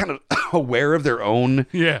kind of aware of their own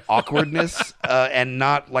awkwardness and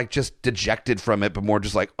not like just dejected from it, but more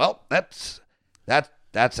just like, well, that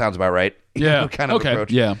sounds about right. Kind of approach.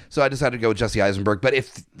 Yeah. So I decided to go with Jesse Eisenberg. But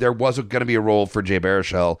if there was going to be a role for Jay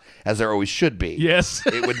Baruchel, as there always should be,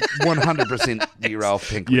 it would 100% be Ralph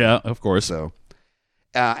Pinkley. Yeah, of course. So,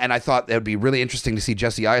 and I thought that would be really interesting to see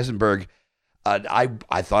Jesse Eisenberg.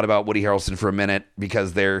 I thought about Woody Harrelson for a minute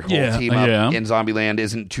because their whole team up in Zombieland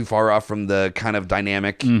isn't too far off from the kind of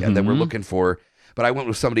dynamic that we're looking for. But I went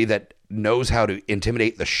with somebody that knows how to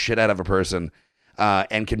intimidate the shit out of a person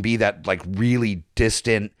and can be that like really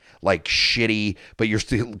distant, like shitty, but you're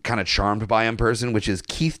still kind of charmed by him person, which is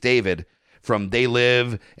Keith David from They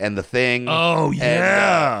Live and The Thing. Oh,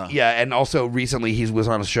 yeah. And, and also recently he was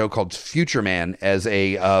on a show called Future Man as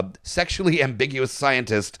a sexually ambiguous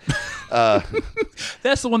scientist.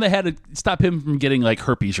 That's the one that had to stop him from getting like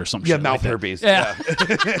herpes or something. Yeah, mouth herpes. Yeah.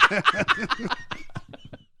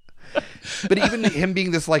 But even him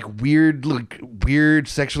being this like weird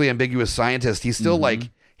sexually ambiguous scientist, he's still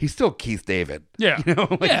he's still Keith David. Yeah. You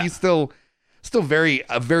know, he's still a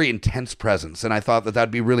very intense presence. And I thought that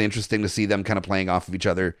that'd be really interesting to see them kind of playing off of each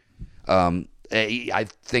other. I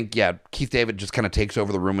think, Keith David just kind of takes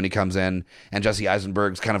over the room when he comes in, and Jesse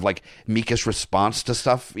Eisenberg's kind of like meekish response to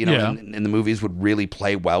stuff, you know, in the movies would really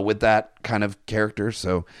play well with that kind of character.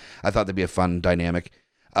 So I thought that'd be a fun dynamic.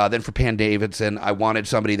 Then for Pam Davidson, I wanted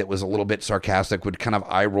somebody that was a little bit sarcastic, would kind of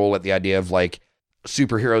eye roll at the idea of like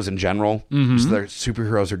superheroes in general. So their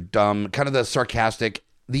superheroes are dumb, kind of the sarcastic,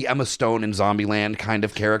 the Emma Stone in Zombieland kind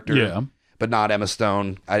of character, but not Emma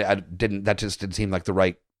Stone. That just didn't seem like the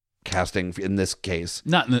right casting in this case.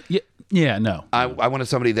 Not in the, no. I wanted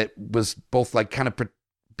somebody that was both like kind of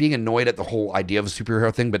being annoyed at the whole idea of a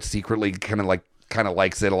superhero thing, but secretly kind of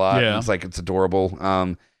likes it a lot. It's like, it's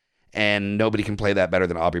adorable. And nobody can play that better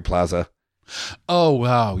than Aubrey Plaza. Oh,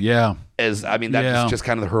 wow. Yeah. That was just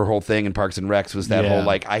kind of her whole thing in Parks and Recs was that whole,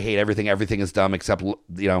 like, I hate everything. Everything is dumb except, you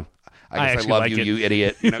know, I guess I love like you, you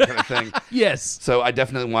idiot, you know, kind of thing. Yes. So I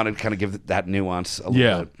definitely wanted to kind of give that nuance a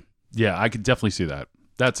little bit. Yeah, I could definitely see that.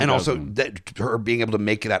 And also her being able to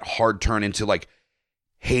make that hard turn into like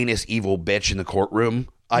heinous evil bitch in the courtroom,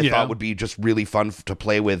 I thought would be just really fun to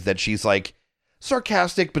play with, that she's like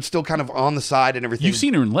sarcastic, but still kind of on the side and everything. You've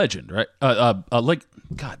seen her in Legend, right? Like,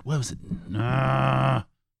 God, what was it?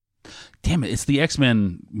 Damn it! It's the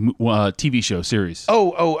X-Men TV show series.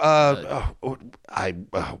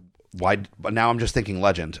 Why? Now I'm just thinking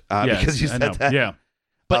Legend because you said that. Yeah,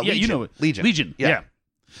 but Legion, you know it. Legion. Yeah.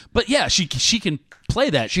 But yeah, she can play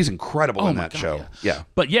that. She's incredible in that show. Yeah.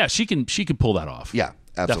 But yeah, she can pull that off. Yeah,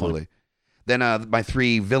 absolutely. Definitely. Then my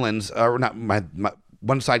three villains, or not my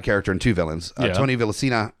one side character and two villains. Tony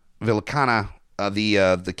Villacana,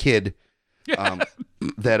 the kid,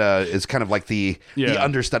 that is kind of like the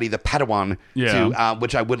understudy, the Padawan, to,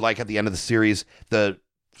 which I would like at the end of the series, the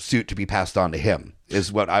suit to be passed on to him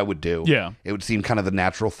is what I would do. Yeah, it would seem kind of the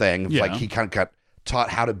natural thing. Like he kind of got taught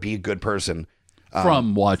how to be a good person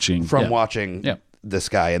from watching this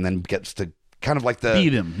guy, and then gets to kind of like the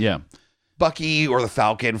beat him. Yeah. Bucky or the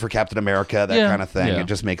Falcon for Captain America, that kind of thing. It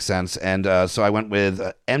just makes sense. And so I went with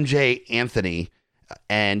MJ Anthony,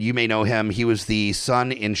 and you may know him. He was the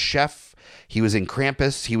son in Chef. He was in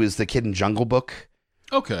Krampus. He was the kid in Jungle Book.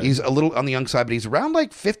 Okay. He's a little on the young side, but he's around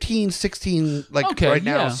like 15, 16 right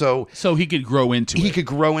now. So he could grow into it. He could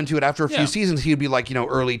grow into it after a few seasons. He'd be like,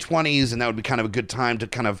 early 20s, and that would be kind of a good time to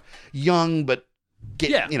kind of young, but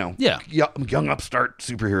get, young upstart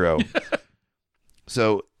superhero.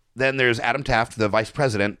 So then there's Adam Taft, the vice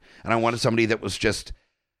president, and I wanted somebody that was just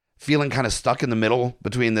feeling kind of stuck in the middle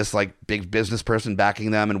between this like big business person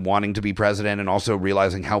backing them and wanting to be president, and also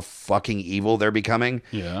realizing how fucking evil they're becoming.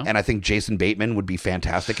 Yeah. And I think Jason Bateman would be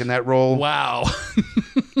fantastic in that role. Wow.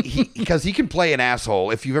 Because he can play an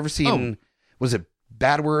asshole. If you've ever seen, was it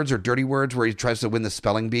Bad Words or Dirty Words, where he tries to win the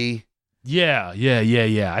spelling bee? Yeah.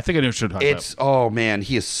 I think I know what you're talking about. Oh man,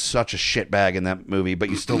 he is such a shitbag in that movie, but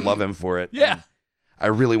you still love him for it. Yeah. And I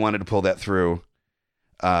really wanted to pull that through.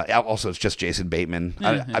 Also, it's just Jason Bateman.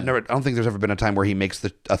 I don't think there's ever been a time where he makes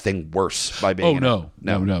a thing worse by being. No.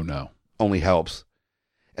 Only helps.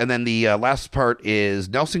 And then the last part is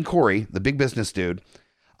Nelson Corey, the big business dude.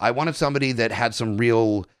 I wanted somebody that had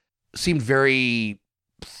seemed very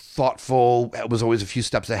thoughtful, was always a few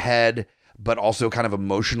steps ahead, but also kind of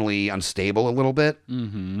emotionally unstable a little bit.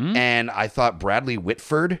 Mm-hmm. And I thought Bradley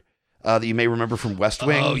Whitford, that you may remember from West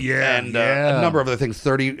Wing. Oh, yeah. And a number of other things.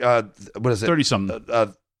 30, what is it?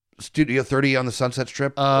 30-something. Studio 30 on the Sunset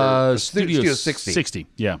Strip? Studio 60. 60,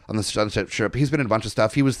 yeah. On the Sunset Strip. He's been in a bunch of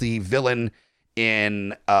stuff. He was the villain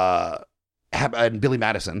in Billy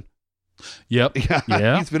Madison. Yep.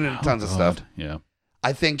 Yeah. He's been in tons of stuff. Yeah.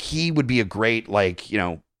 I think he would be a great,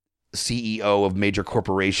 CEO of major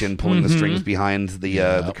corporation, pulling the strings behind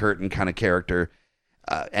the curtain kind of character.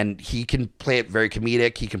 And he can play it very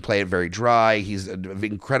comedic. He can play it very dry. He's an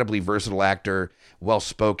incredibly versatile actor,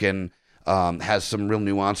 well-spoken, has some real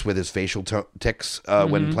nuance with his facial tics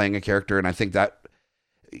when playing a character. And I think that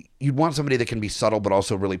you'd want somebody that can be subtle, but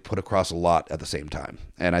also really put across a lot at the same time.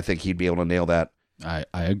 And I think he'd be able to nail that. I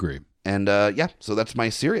agree. And so that's my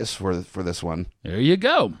Sirius for this one. There you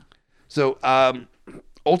go. So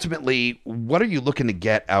ultimately, what are you looking to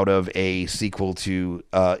get out of a sequel to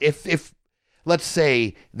if let's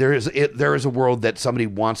say there is a world that somebody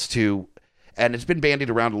wants to, and it's been bandied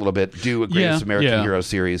around a little bit, do a Greatest American Hero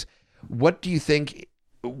series. What do you think?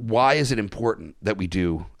 Why is it important that we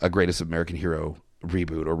do a Greatest American Hero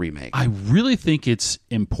reboot or remake? I really think it's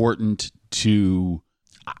important to.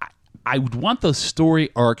 I would want those story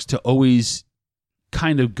arcs to always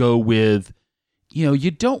kind of go with, you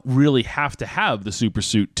don't really have to have the super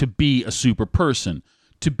suit to be a super person,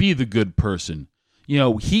 to be the good person.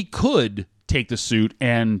 He could take the suit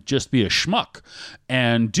and just be a schmuck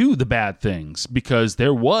and do the bad things, because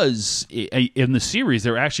there was, in the series,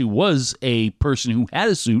 there actually was a person who had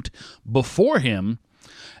a suit before him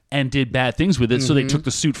and did bad things with it, so they took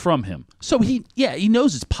the suit from him. So he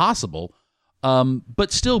knows it's possible.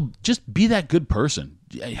 But still, just be that good person.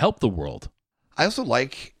 Help the world. I also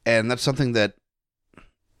like, and that's something that,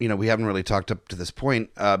 we haven't really talked up to this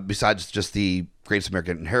point, besides just the Greatest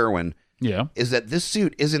American Heroine, is that this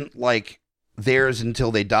suit isn't like theirs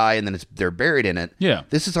until they die and then they're buried in it. Yeah.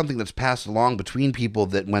 This is something that's passed along between people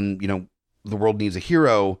that when, the world needs a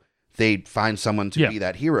hero, they find someone to be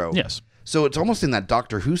that hero. Yes. So it's almost in that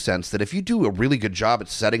Doctor Who sense that if you do a really good job at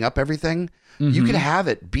setting up everything, you could have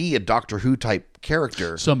it be a Doctor Who type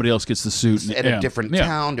character. Somebody else gets the suit in a different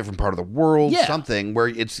town, different part of the world, something where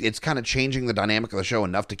it's kind of changing the dynamic of the show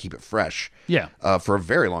enough to keep it fresh. For a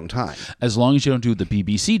very long time. As long as you don't do what the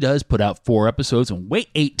BBC does, put out 4 episodes and wait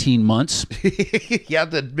 18 months.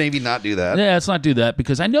 Maybe not do that. Yeah, let's not do that,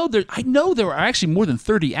 because I know there are actually more than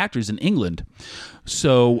 30 actors in England.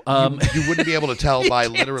 So you wouldn't be able to tell by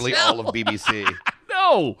literally all of BBC.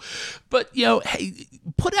 No, but hey,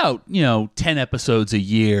 put out 10 episodes a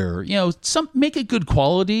year. Make it good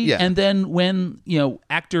quality, and then when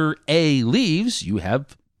actor A leaves, you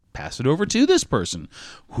have pass it over to this person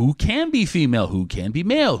who can be female, who can be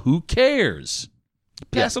male, who cares.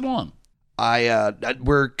 Pass it along.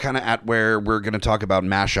 We're kind of at where we're going to talk about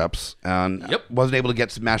mashups. Wasn't able to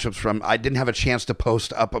get some mashups from. I didn't have a chance to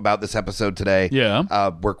post up about this episode today.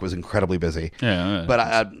 Work was incredibly busy.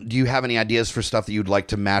 But do you have any ideas for stuff that you'd like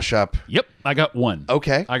to mash up? Yep, I got one.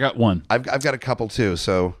 Okay, I got one. I've got a couple too.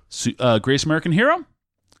 So, Greatest American Hero.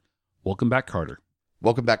 Welcome Back, Carter.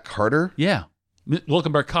 Welcome Back, Carter. Yeah,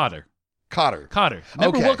 Welcome Back, Cotter. Cotter.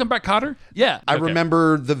 Remember Welcome Back, Cotter? Yeah. I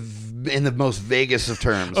remember in the most vaguest of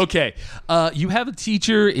terms. Okay. You have a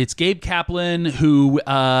teacher. It's Gabe Kaplan, who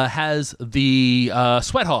has the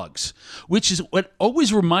Sweat Hogs, which is what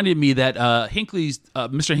always reminded me that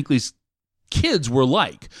Mr. Hinckley's kids were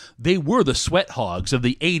like. They were the Sweat Hogs of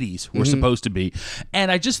the 80s, were supposed to be. And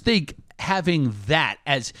I just think having that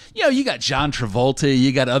as, you got John Travolta,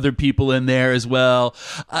 you got other people in there as well,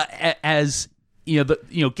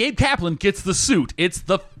 Gabe Kaplan gets the suit. It's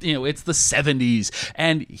the 70s,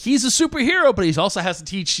 and he's a superhero, but he also has to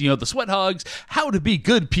teach the Sweat Hogs how to be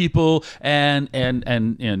good people and not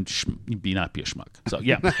be a schmuck. So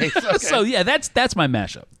yeah, nice. Okay. So yeah, that's my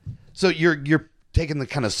mashup. So you're taking the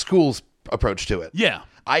kind of school's approach to it. Yeah.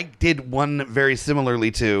 I did one very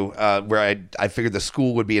similarly to where I figured the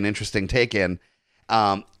school would be an interesting take in.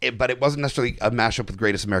 But it wasn't necessarily a mashup with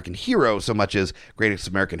Greatest American Hero so much as Greatest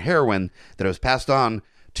American Heroine, that it was passed on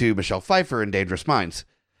to Michelle Pfeiffer in Dangerous Minds.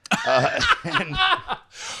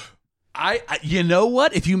 You know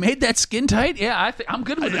what? If you made that skin tight, I'm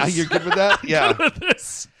good with this. You're good with that? Yeah. Good with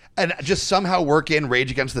this. And just somehow work in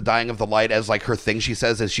Rage Against the Dying of the Light as like her thing she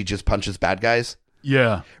says as she just punches bad guys.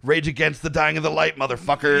 Yeah. Rage Against the Dying of the Light,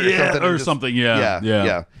 motherfucker. Yeah, something.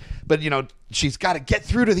 Yeah. But, she's got to get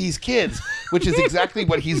through to these kids, which is exactly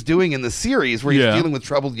what he's doing in the series, where he's dealing with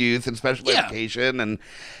troubled youth and special education.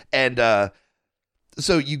 And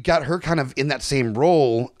so you got her kind of in that same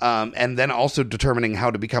role, and then also determining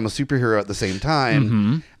how to become a superhero at the same time.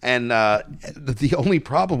 Mm-hmm. And the only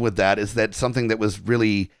problem with that is that something that was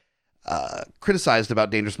really criticized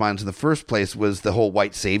about Dangerous Minds in the first place was the whole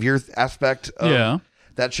white savior aspect of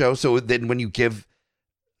that show. So then when you give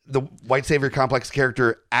the white savior complex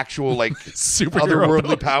character actual like Superhero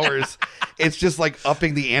otherworldly powers. It's just like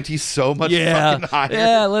upping the ante so much fucking higher.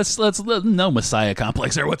 Yeah, let's no Messiah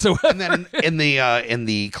complex there whatsoever. And then in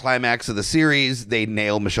the climax of the series, they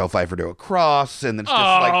nail Michelle Pfeiffer to a cross, and it's just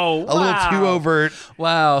like a little too overt.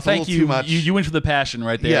 Wow, thank little you. too much. You went for the passion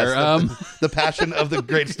right there. Yes, the passion of the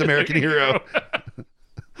greatest American hero.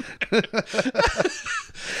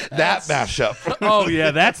 That mashup. Oh yeah,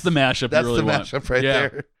 that's the mashup. That's you really the want. mashup right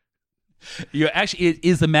there. Actually, it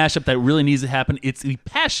is the mashup that really needs to happen. It's the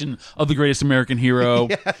passion of the greatest American hero,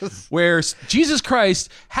 Yes. where Jesus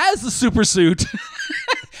Christ has the super suit,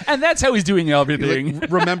 and that's how he's doing everything.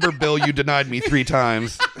 Like, remember, Bill, you denied me 3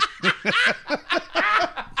 times.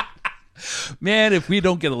 Man, if we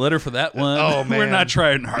don't get a letter for that one, Oh, man. we're not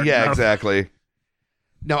trying hard Yeah, enough. exactly.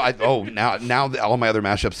 No, now all my other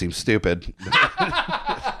mashups seem stupid.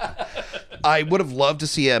 I would have loved to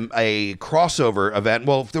see a crossover event.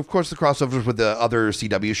 Well, of course, the crossovers with the other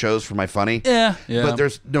CW shows for My Funny. Yeah. But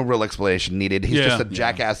there's no real explanation needed. He's just a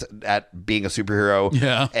jackass at being a superhero.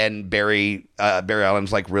 Yeah. And Barry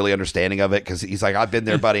Allen's like really understanding of it because he's like, I've been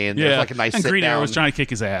there, buddy. And there's like a nice and sit Green down. Arrow was trying to kick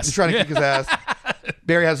his ass. He's trying to kick his ass.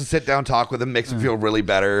 Barry has a sit down talk with him, makes him feel really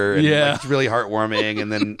better. And like, it's really heartwarming.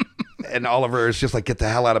 And then and Oliver is just like, get the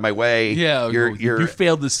hell out of my way. Yeah, you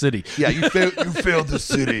failed the city. Yeah, you failed the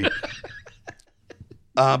city.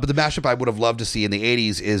 But the mashup I would have loved to see in the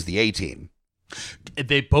 80s is the A-Team.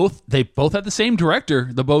 They both had the same director.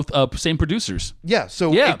 They're both same producers. Yeah,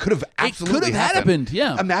 so it could have absolutely happened.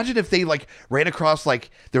 Yeah. Imagine if they like ran across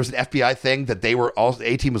like there was an FBI thing that they were all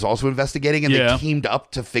A-Team was also investigating, and they teamed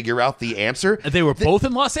up to figure out the answer. They were both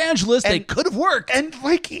in Los Angeles. They could have worked. And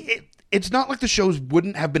like it's not like the shows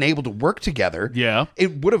wouldn't have been able to work together. Yeah.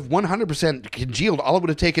 It would have 100% congealed. All it would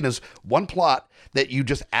have taken is one plot that you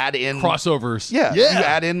just add in crossovers. Yeah. You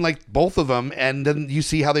add in like both of them, and then you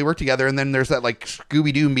see how they work together. And then there's that like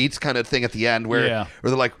Scooby-Doo meets kind of thing at the end where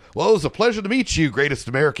they're like, well, it was a pleasure to meet you, greatest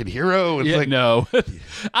American hero. It's like, no.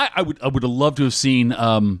 I would have loved to have seen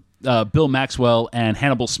Bill Maxwell and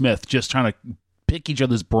Hannibal Smith just trying to pick each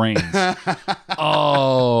other's brains.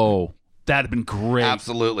 Oh, that'd have been great.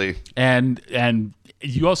 Absolutely. And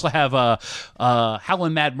you also have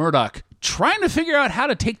Howlin' Mad Murdoch trying to figure out how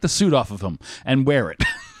to take the suit off of him and wear it.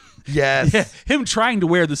 Yes. Yeah, him trying to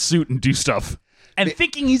wear the suit and do stuff and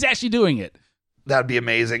thinking he's actually doing it. That'd be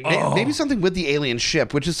amazing. Maybe something with the alien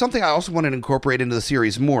ship, which is something I also wanted to incorporate into the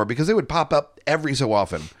series more because it would pop up every so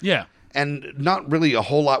often. Yeah. And not really a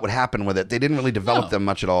whole lot would happen with it. They didn't really develop them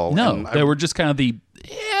much at all. No, they were just kind of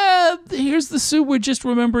here's the suit. We're just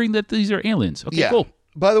remembering that these are aliens. Okay, cool.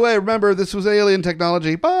 By the way, remember, this was alien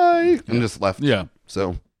technology. Bye. And just left. Yeah.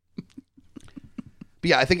 So... But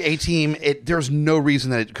yeah, I think A-Team, there's no reason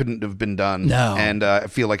that it couldn't have been done. No. And I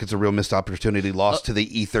feel like it's a real missed opportunity, lost to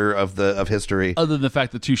the ether of history. Other than the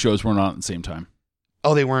fact that 2 shows were not at the same time.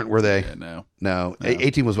 Oh, they weren't, were they? Yeah, No.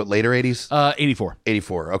 A-Team was what, later 80s? 84.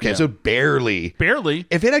 84. Okay, so barely. Barely.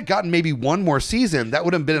 If it had gotten maybe one more season, that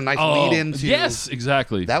would have been a nice lead into... Yes,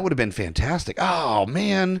 exactly. That would have been fantastic. Oh,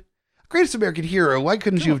 man. Greatest American Hero. Why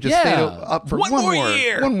couldn't you have just stayed up for one more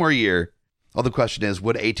year? One more year. Well, the question is,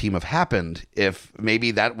 would A-Team have happened if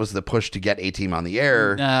maybe that was the push to get A-Team on the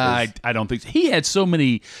air? I don't think so. He had so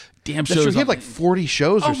many damn shows. True. He had like 40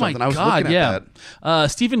 shows or something. My I was God, looking at that.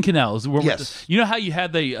 Stephen Cannell. Yes. You know how you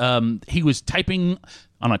had he was typing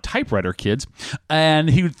on a typewriter, kids, and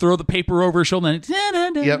he would throw the paper over his shoulder and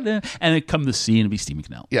and it'd come the scene and it'd be Stephen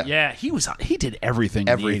Cannell. Yeah. Yeah, he did everything.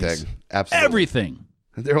 Everything. Absolutely. Everything.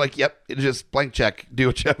 They're like, yep, it's just blank check. Do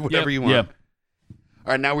whatever you want. Yep.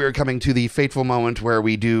 All right, now we are coming to the fateful moment where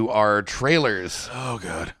we do our trailers. Oh,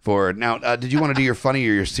 God. Now, did you want to do your funny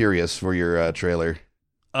or your serious for your trailer?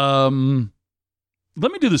 Let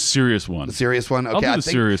me do the serious one. The serious one? Okay, I'll do the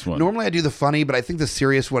serious one. Normally I do the funny, but I think the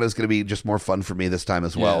serious one is going to be just more fun for me this time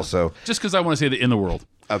as well. So just because I want to say the in the world.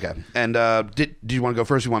 Okay. And did you want to go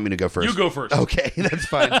first or you want me to go first? You go first. Okay, that's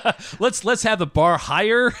fine. Let's have the bar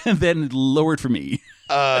higher and then lowered for me.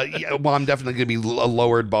 Yeah, well, I'm definitely going to be a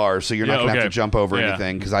lowered bar, so you're not going to have to jump over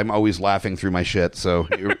anything because I'm always laughing through my shit. So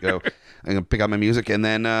here we go. I'm going to pick out my music and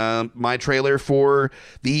then my trailer for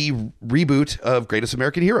the reboot of Greatest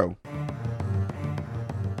American Hero.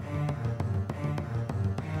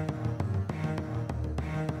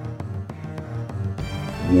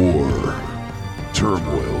 War,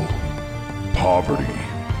 turmoil, poverty,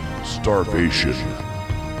 starvation,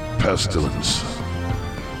 pestilence.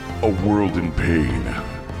 A world in pain.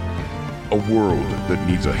 A world that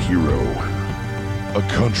needs a hero. A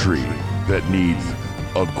country that needs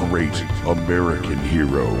a great American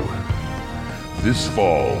hero. This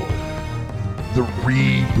fall, the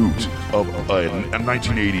reboot of a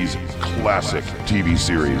 1980s classic TV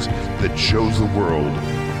series that shows the world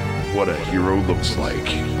what a hero looks like.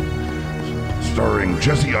 Starring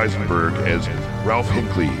Jesse Eisenberg as Ralph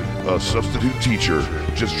Hinckley, a substitute teacher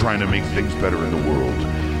just trying to make things better in the world.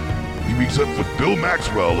 He meets up with Bill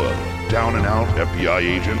Maxwell, a down-and-out FBI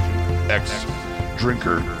agent,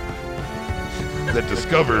 ex-drinker, that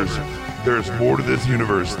discovers there's more to this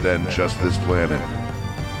universe than just this planet.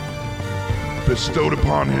 Bestowed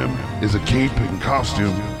upon him is a cape and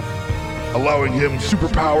costume, allowing him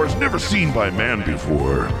superpowers never seen by man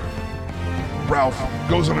before. Ralph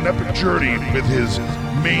goes on an epic journey with his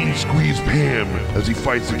main squeeze Pam as he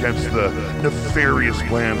fights against the nefarious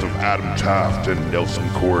plans of Adam Taft and Nelson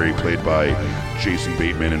Corey, played by Jason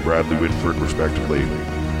Bateman and Bradley Whitford, respectively.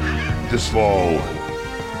 This fall,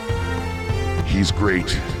 he's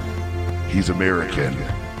great. He's American.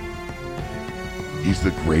 He's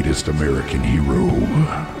the greatest American hero.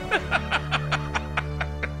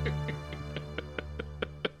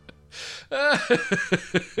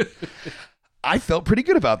 I felt pretty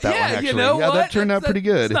good about that one, actually. You know what? That turned out pretty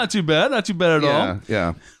good. It's not too bad. Not too bad at all.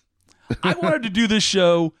 Yeah. I wanted to do this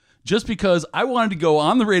show just because I wanted to go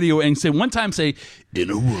on the radio and in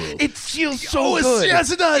a world. It feels so good.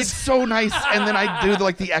 Yes, it does. It's so nice. And then I do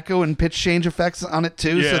the echo and pitch change effects on it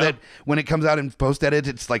too, so that when it comes out in post edit,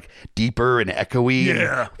 it's like deeper and echoey.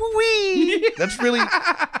 Yeah. Wee. That's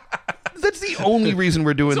the only reason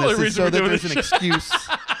we're doing this, is so that there's an excuse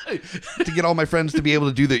to get all my friends to be able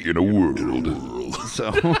to do the in a world.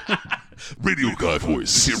 So Radio guy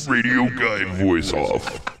voice. Get radio guy voice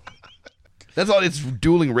off. that's all. It's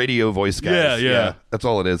dueling radio voice, guys. Yeah. That's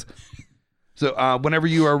all it is. So whenever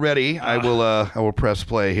you are ready, I will press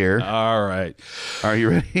play here. All right. Are you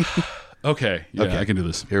ready? Okay. Yeah, Okay. I can do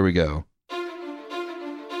this. Here we go.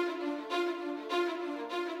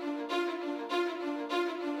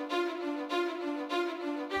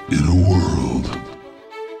 In a world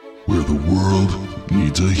where the world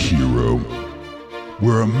needs a hero,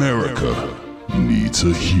 where America needs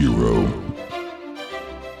a hero,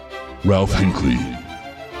 Ralph Hinckley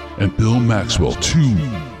and Bill Maxwell, two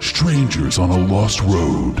strangers on a lost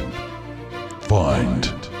road,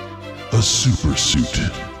 find a super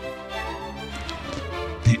suit.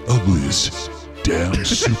 The ugliest damn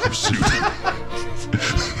super suit.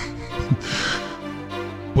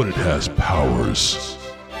 But it has powers.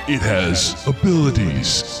 It has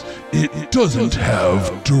abilities. It doesn't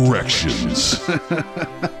have directions.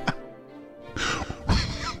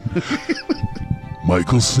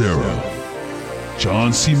 Michael Cera,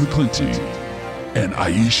 John C. McClinty, and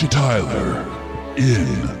Aisha Tyler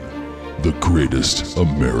in The Greatest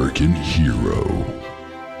American Hero.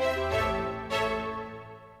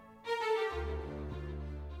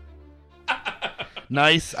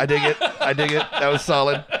 Nice. I dig it. That was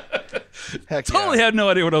solid. Heck Totally yeah. had no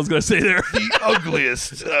idea what I was going to say there. The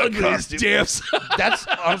ugliest costume. Damps. That's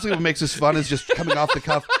honestly what makes this fun, is just coming off the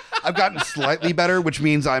cuff. I've gotten slightly better, which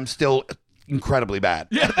means I'm still incredibly bad.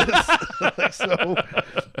 Yeah.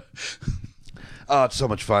 It's so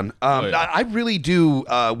much fun. I really do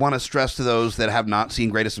want to stress to those that have not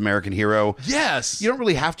seen Greatest American Hero. Yes. You don't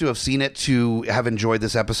really have to have seen it to have enjoyed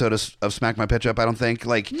this episode of Smack My Pitch Up, I don't think.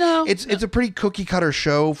 No. It's a pretty cookie cutter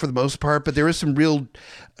show for the most part, but there is some real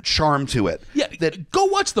charm to it. Yeah, go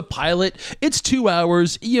watch the pilot. It's 2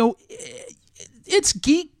 hours. It's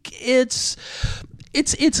geek. It's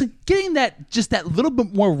getting that little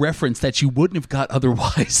bit more reference that you wouldn't have got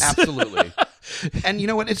otherwise. Absolutely. And you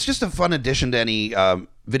know what? It's just a fun addition to any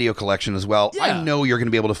video collection as well. Yeah. I know you're going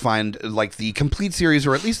to be able to find the complete series,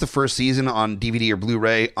 or at least the first season, on DVD or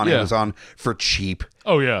Blu-ray on Amazon for cheap.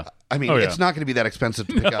 Oh yeah. I mean, it's not going to be that expensive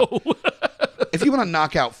to pick up. If you want to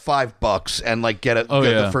knock out $5 and get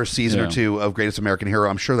the first season or two of Greatest American Hero,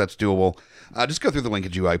 I'm sure that's doable. Just go through the link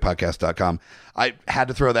at GUIPodcast.com. I had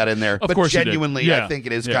to throw that in there, but genuinely, I think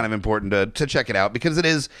it is kind of important to check it out, because it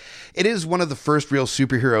is one of the first real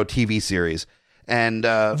superhero TV series. And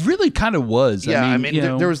really kind of was. Yeah, I mean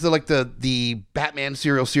there was the Batman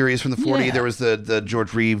serial series from the 40s. Yeah. There was the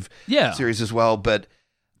George Reeve series as well, but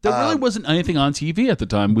there really wasn't anything on TV at the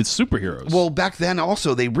time with superheroes. Well, back then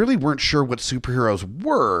also, they really weren't sure what superheroes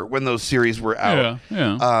were when those series were out.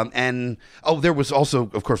 Yeah. And there was also,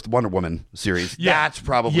 of course, the Wonder Woman series. Yeah. That's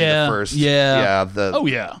probably the first. Yeah.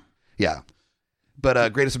 Yeah. Yeah.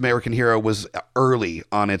 But Greatest American Hero was early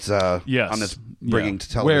on its bringing to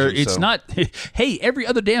television. Where it's not, hey, every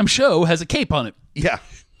other damn show has a cape on it. Yeah.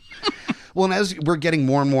 Well, and as we're getting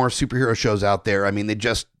more and more superhero shows out there, I mean, they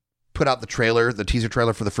just put out the teaser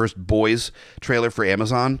trailer for the first Boys trailer for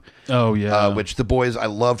Amazon. Oh yeah. Which The Boys, I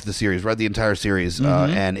loved the series, read the entire series,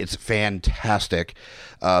 and it's fantastic.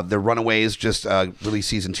 The Runaways just released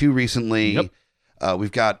season 2 recently. Yep.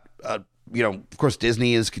 We've got, of course,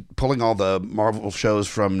 Disney is pulling all the Marvel shows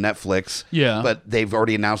from Netflix. Yeah. But they've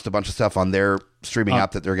already announced a bunch of stuff on their streaming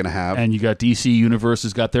app that they're going to have. And you got DC Universe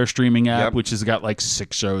has got their streaming app, Yep. which has got like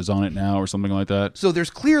 6 shows on it now or something like that. So there's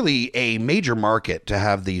clearly a major market to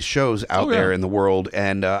have these shows out there in the world,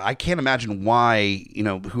 and I can't imagine why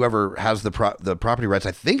whoever has the property rights.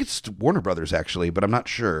 I think it's Warner Brothers actually, but I'm not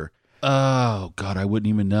sure. Oh God, I wouldn't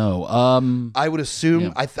even know. I would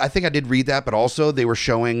assume. I think I did read that, but also they were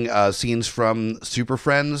showing scenes from Super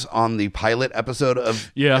Friends on the pilot episode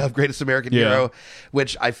of Greatest American Hero,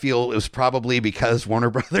 which I feel it was probably because Warner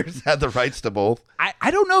Brothers had the rights to both. I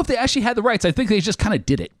don't know if they actually had the rights. I think they just kind of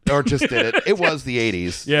did it. Or just did it. It was the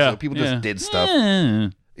 80s. So people just did stuff.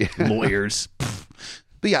 Lawyers.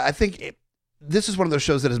 But yeah, I think this is one of those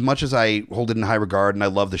shows that as much as I hold it in high regard and I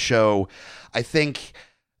love the show, I think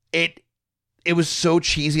it was so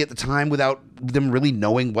cheesy at the time without them really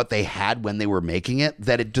knowing what they had when they were making it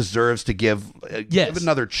that it deserves to give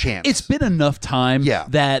another chance. It's been enough time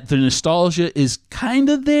that the nostalgia is kind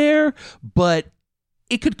of there, but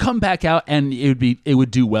it could come back out and it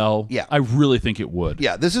would do well. Yeah. I really think it would.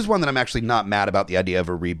 Yeah, this is one that I'm actually not mad about the idea of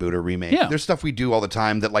a reboot or remake. Yeah. There's stuff we do all the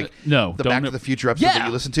time that the Back to the Future episode that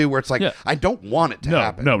you listen to where it's like, I don't want it to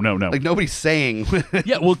happen. No. Like nobody's saying.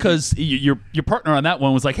 Yeah, well, because your partner on that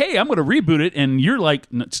one was like, hey, I'm going to reboot it. And you're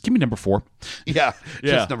like, no, just give me number 4. Yeah,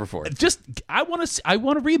 just number 4. I want a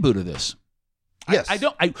reboot of this. Yes.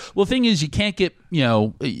 Well, the thing is, you can't get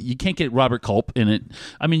Robert Culp in it.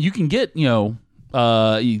 I mean, you can get,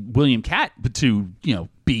 William Catt to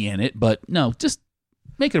be in it, but no, just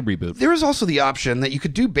make it a reboot. There is also the option that you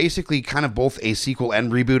could do basically kind of both a sequel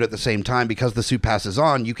and reboot at the same time because the suit passes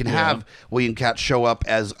on. You can have William Catt show up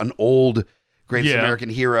as an old Greatest American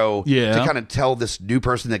Hero to kind of tell this new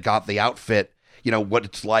person that got the outfit, what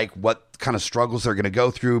it's like, what kind of struggles they're going to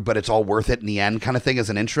go through, but it's all worth it in the end kind of thing as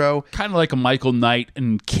an intro. Kind of like a Michael Knight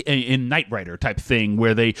in Knight Rider type thing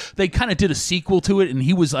where they kind of did a sequel to it and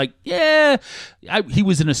he was like, he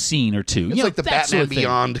was in a scene or two. It's like the Batman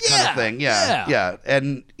Beyond kind of thing. Yeah.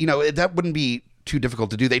 And, that wouldn't be too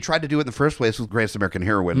difficult to do. They tried to do it in the first place with Greatest American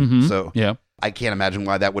Heroine. So I can't imagine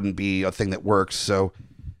why that wouldn't be a thing that works. So,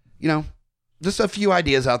 just a few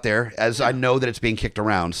ideas out there, as I know that it's being kicked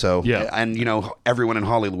around. So, and everyone in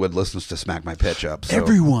Hollywood listens to Smack My Pitch Up. So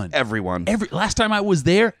everyone. Last time I was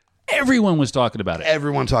there, everyone was talking about it.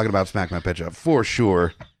 Everyone talking about Smack My Pitch Up for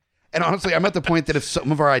sure. And honestly, I'm at the point that if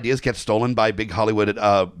some of our ideas get stolen by big Hollywood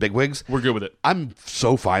bigwigs, we're good with it. I'm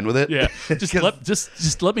so fine with it. Yeah,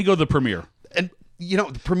 just let me go to the premiere. And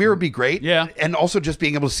the premiere would be great. Yeah. And also just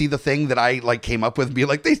being able to see the thing that I came up with and be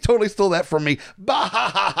like, they totally stole that from me.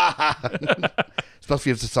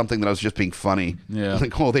 Especially if it's something that I was just being funny. Yeah.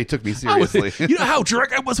 Like, they took me seriously. You know how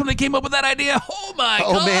drunk I was when I came up with that idea? Oh my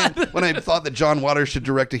God. Oh man, when I thought that John Waters should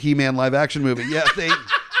direct a He-Man live action movie. Yeah,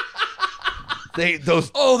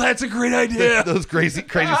 that's a great idea. Those crazy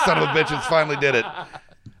son of a bitches finally did it.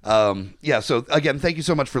 So again, thank you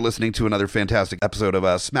so much for listening to another fantastic episode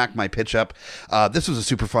of Smack My Pitch Up. This was a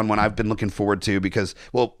super fun one I've been looking forward to because,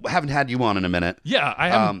 haven't had you on in a minute. Yeah, I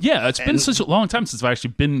haven't. It's been such a long time since I've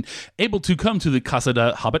actually been able to come to the Casa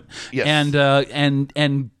de Hobbit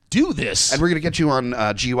and do this. And we're going to get you on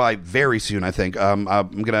GUI very soon, I think. I'm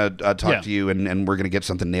going to talk to you, and we're going to get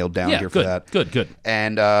something nailed down here for that. Good.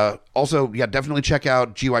 And also, definitely check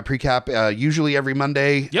out GUI Precap, usually every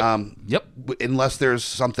Monday. Yep. Unless there's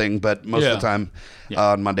something, but most of the time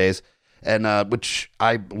on Mondays. And which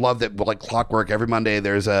I love that, like clockwork, every Monday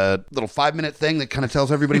there's a little 5-minute thing that kind of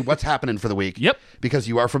tells everybody what's happening for the week. Yep. Because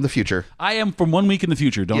you are from the future. I am from 1 week in the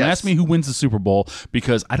future. Don't ask me who wins the Super Bowl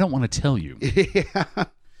because I don't want to tell you. Yeah.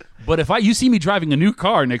 But if you see me driving a new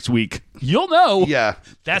car next week, you'll know. Yeah.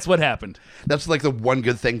 That's what happened. That's like the one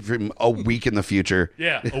good thing from a week in the future.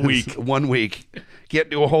 Yeah, a week. 1 week.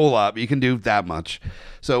 Can't do a whole lot, but you can do that much.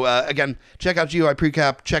 So, again, check out GUI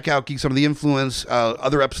Precap. Check out Geeks Under the Influence.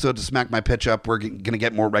 Other episodes to Smack My Pitch Up. We're going to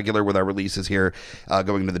get more regular with our releases here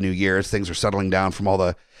going into the new year as things are settling down from all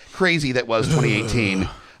the crazy that was 2018.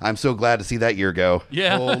 I'm so glad to see that year go.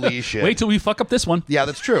 Yeah. Holy shit. Wait till we fuck up this one. Yeah,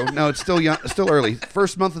 that's true. No, it's still young, still early.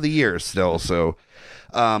 First month of the year still. So,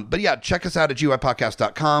 but yeah, check us out at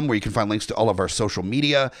GUIPodcast.com where you can find links to all of our social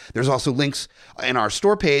media. There's also links in our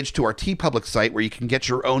store page to our TeePublic site where you can get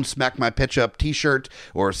your own Smack My Pitch Up t-shirt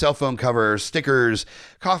or cell phone covers, stickers,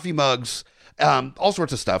 coffee mugs, All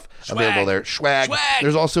sorts of stuff available there. Swag.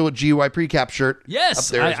 There's also a GUI precap shirt. Yes,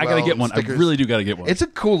 up there as I gotta well. get one. Stickers. I really do gotta get one. It's a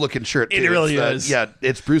cool looking shirt, too. It really It's, is. Yeah,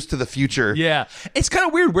 it's Bruce to the future. Yeah, it's kind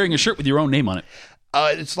of weird wearing a shirt with your own name on it.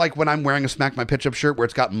 It's like when I'm wearing a Smack My Pitch Up shirt where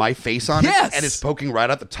it's got my face on Yes! it, and it's poking right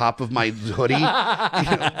at the top of my hoodie,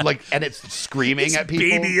 and it's screaming at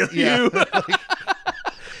people. Baby of you.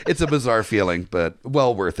 It's a bizarre feeling, but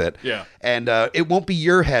well worth it. Yeah. And it won't be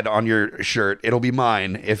your head on your shirt. It'll be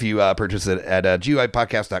mine if you purchase it at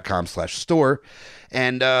GUIpodcast.com/store.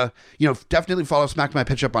 And, definitely follow Smack My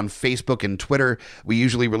Pitch Up on Facebook and Twitter. We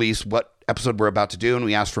usually release what episode we're about to do, and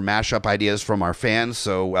we ask for mashup ideas from our fans.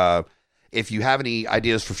 So if you have any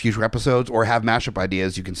ideas for future episodes or have mashup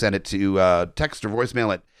ideas, you can send it to text or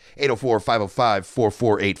voicemail at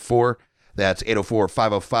 804-505-4484. That's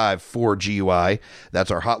 804-505-4GUI.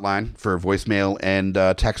 That's our hotline for voicemail and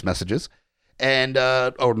text messages. And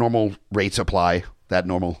normal rates apply. That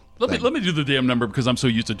normal. Let me do the damn number because I'm so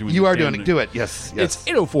used to doing it. You are doing it. Do it. Yes. It's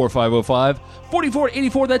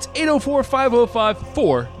 804-505-4484. That's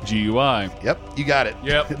 804-505-4GUI. Yep. You got it.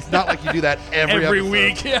 Yep. It's not like you do that every episode.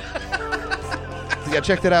 week. Yeah. Yeah,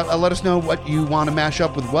 check that out. Let us know what you want to mash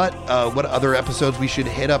up with what other episodes we should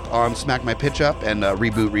hit up on Smack My Pitch Up, and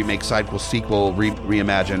reboot, remake, sidequel, sequel,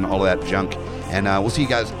 reimagine, all of that junk. And we'll see you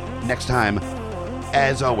guys next time.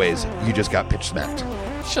 As always, you just got pitch smacked.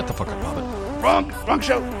 Shut the fuck up, Hobbit. Wrong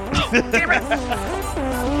show. Damn it.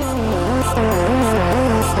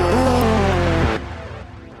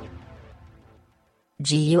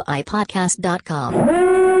 GUIPodcast.com.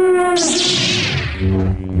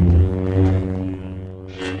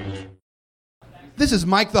 This is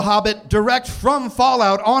Mike the Hobbit, direct from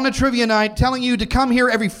Fallout on a trivia night, telling you to come here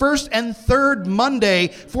every first and third Monday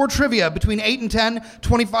for trivia between 8 and 10,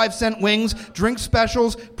 25-cent wings, drink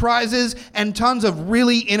specials, prizes, and tons of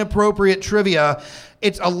really inappropriate trivia.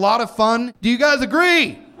 It's a lot of fun. Do you guys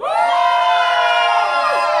agree?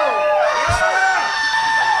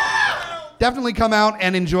 Definitely come out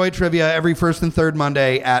and enjoy trivia every first and third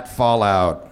Monday at Fallout.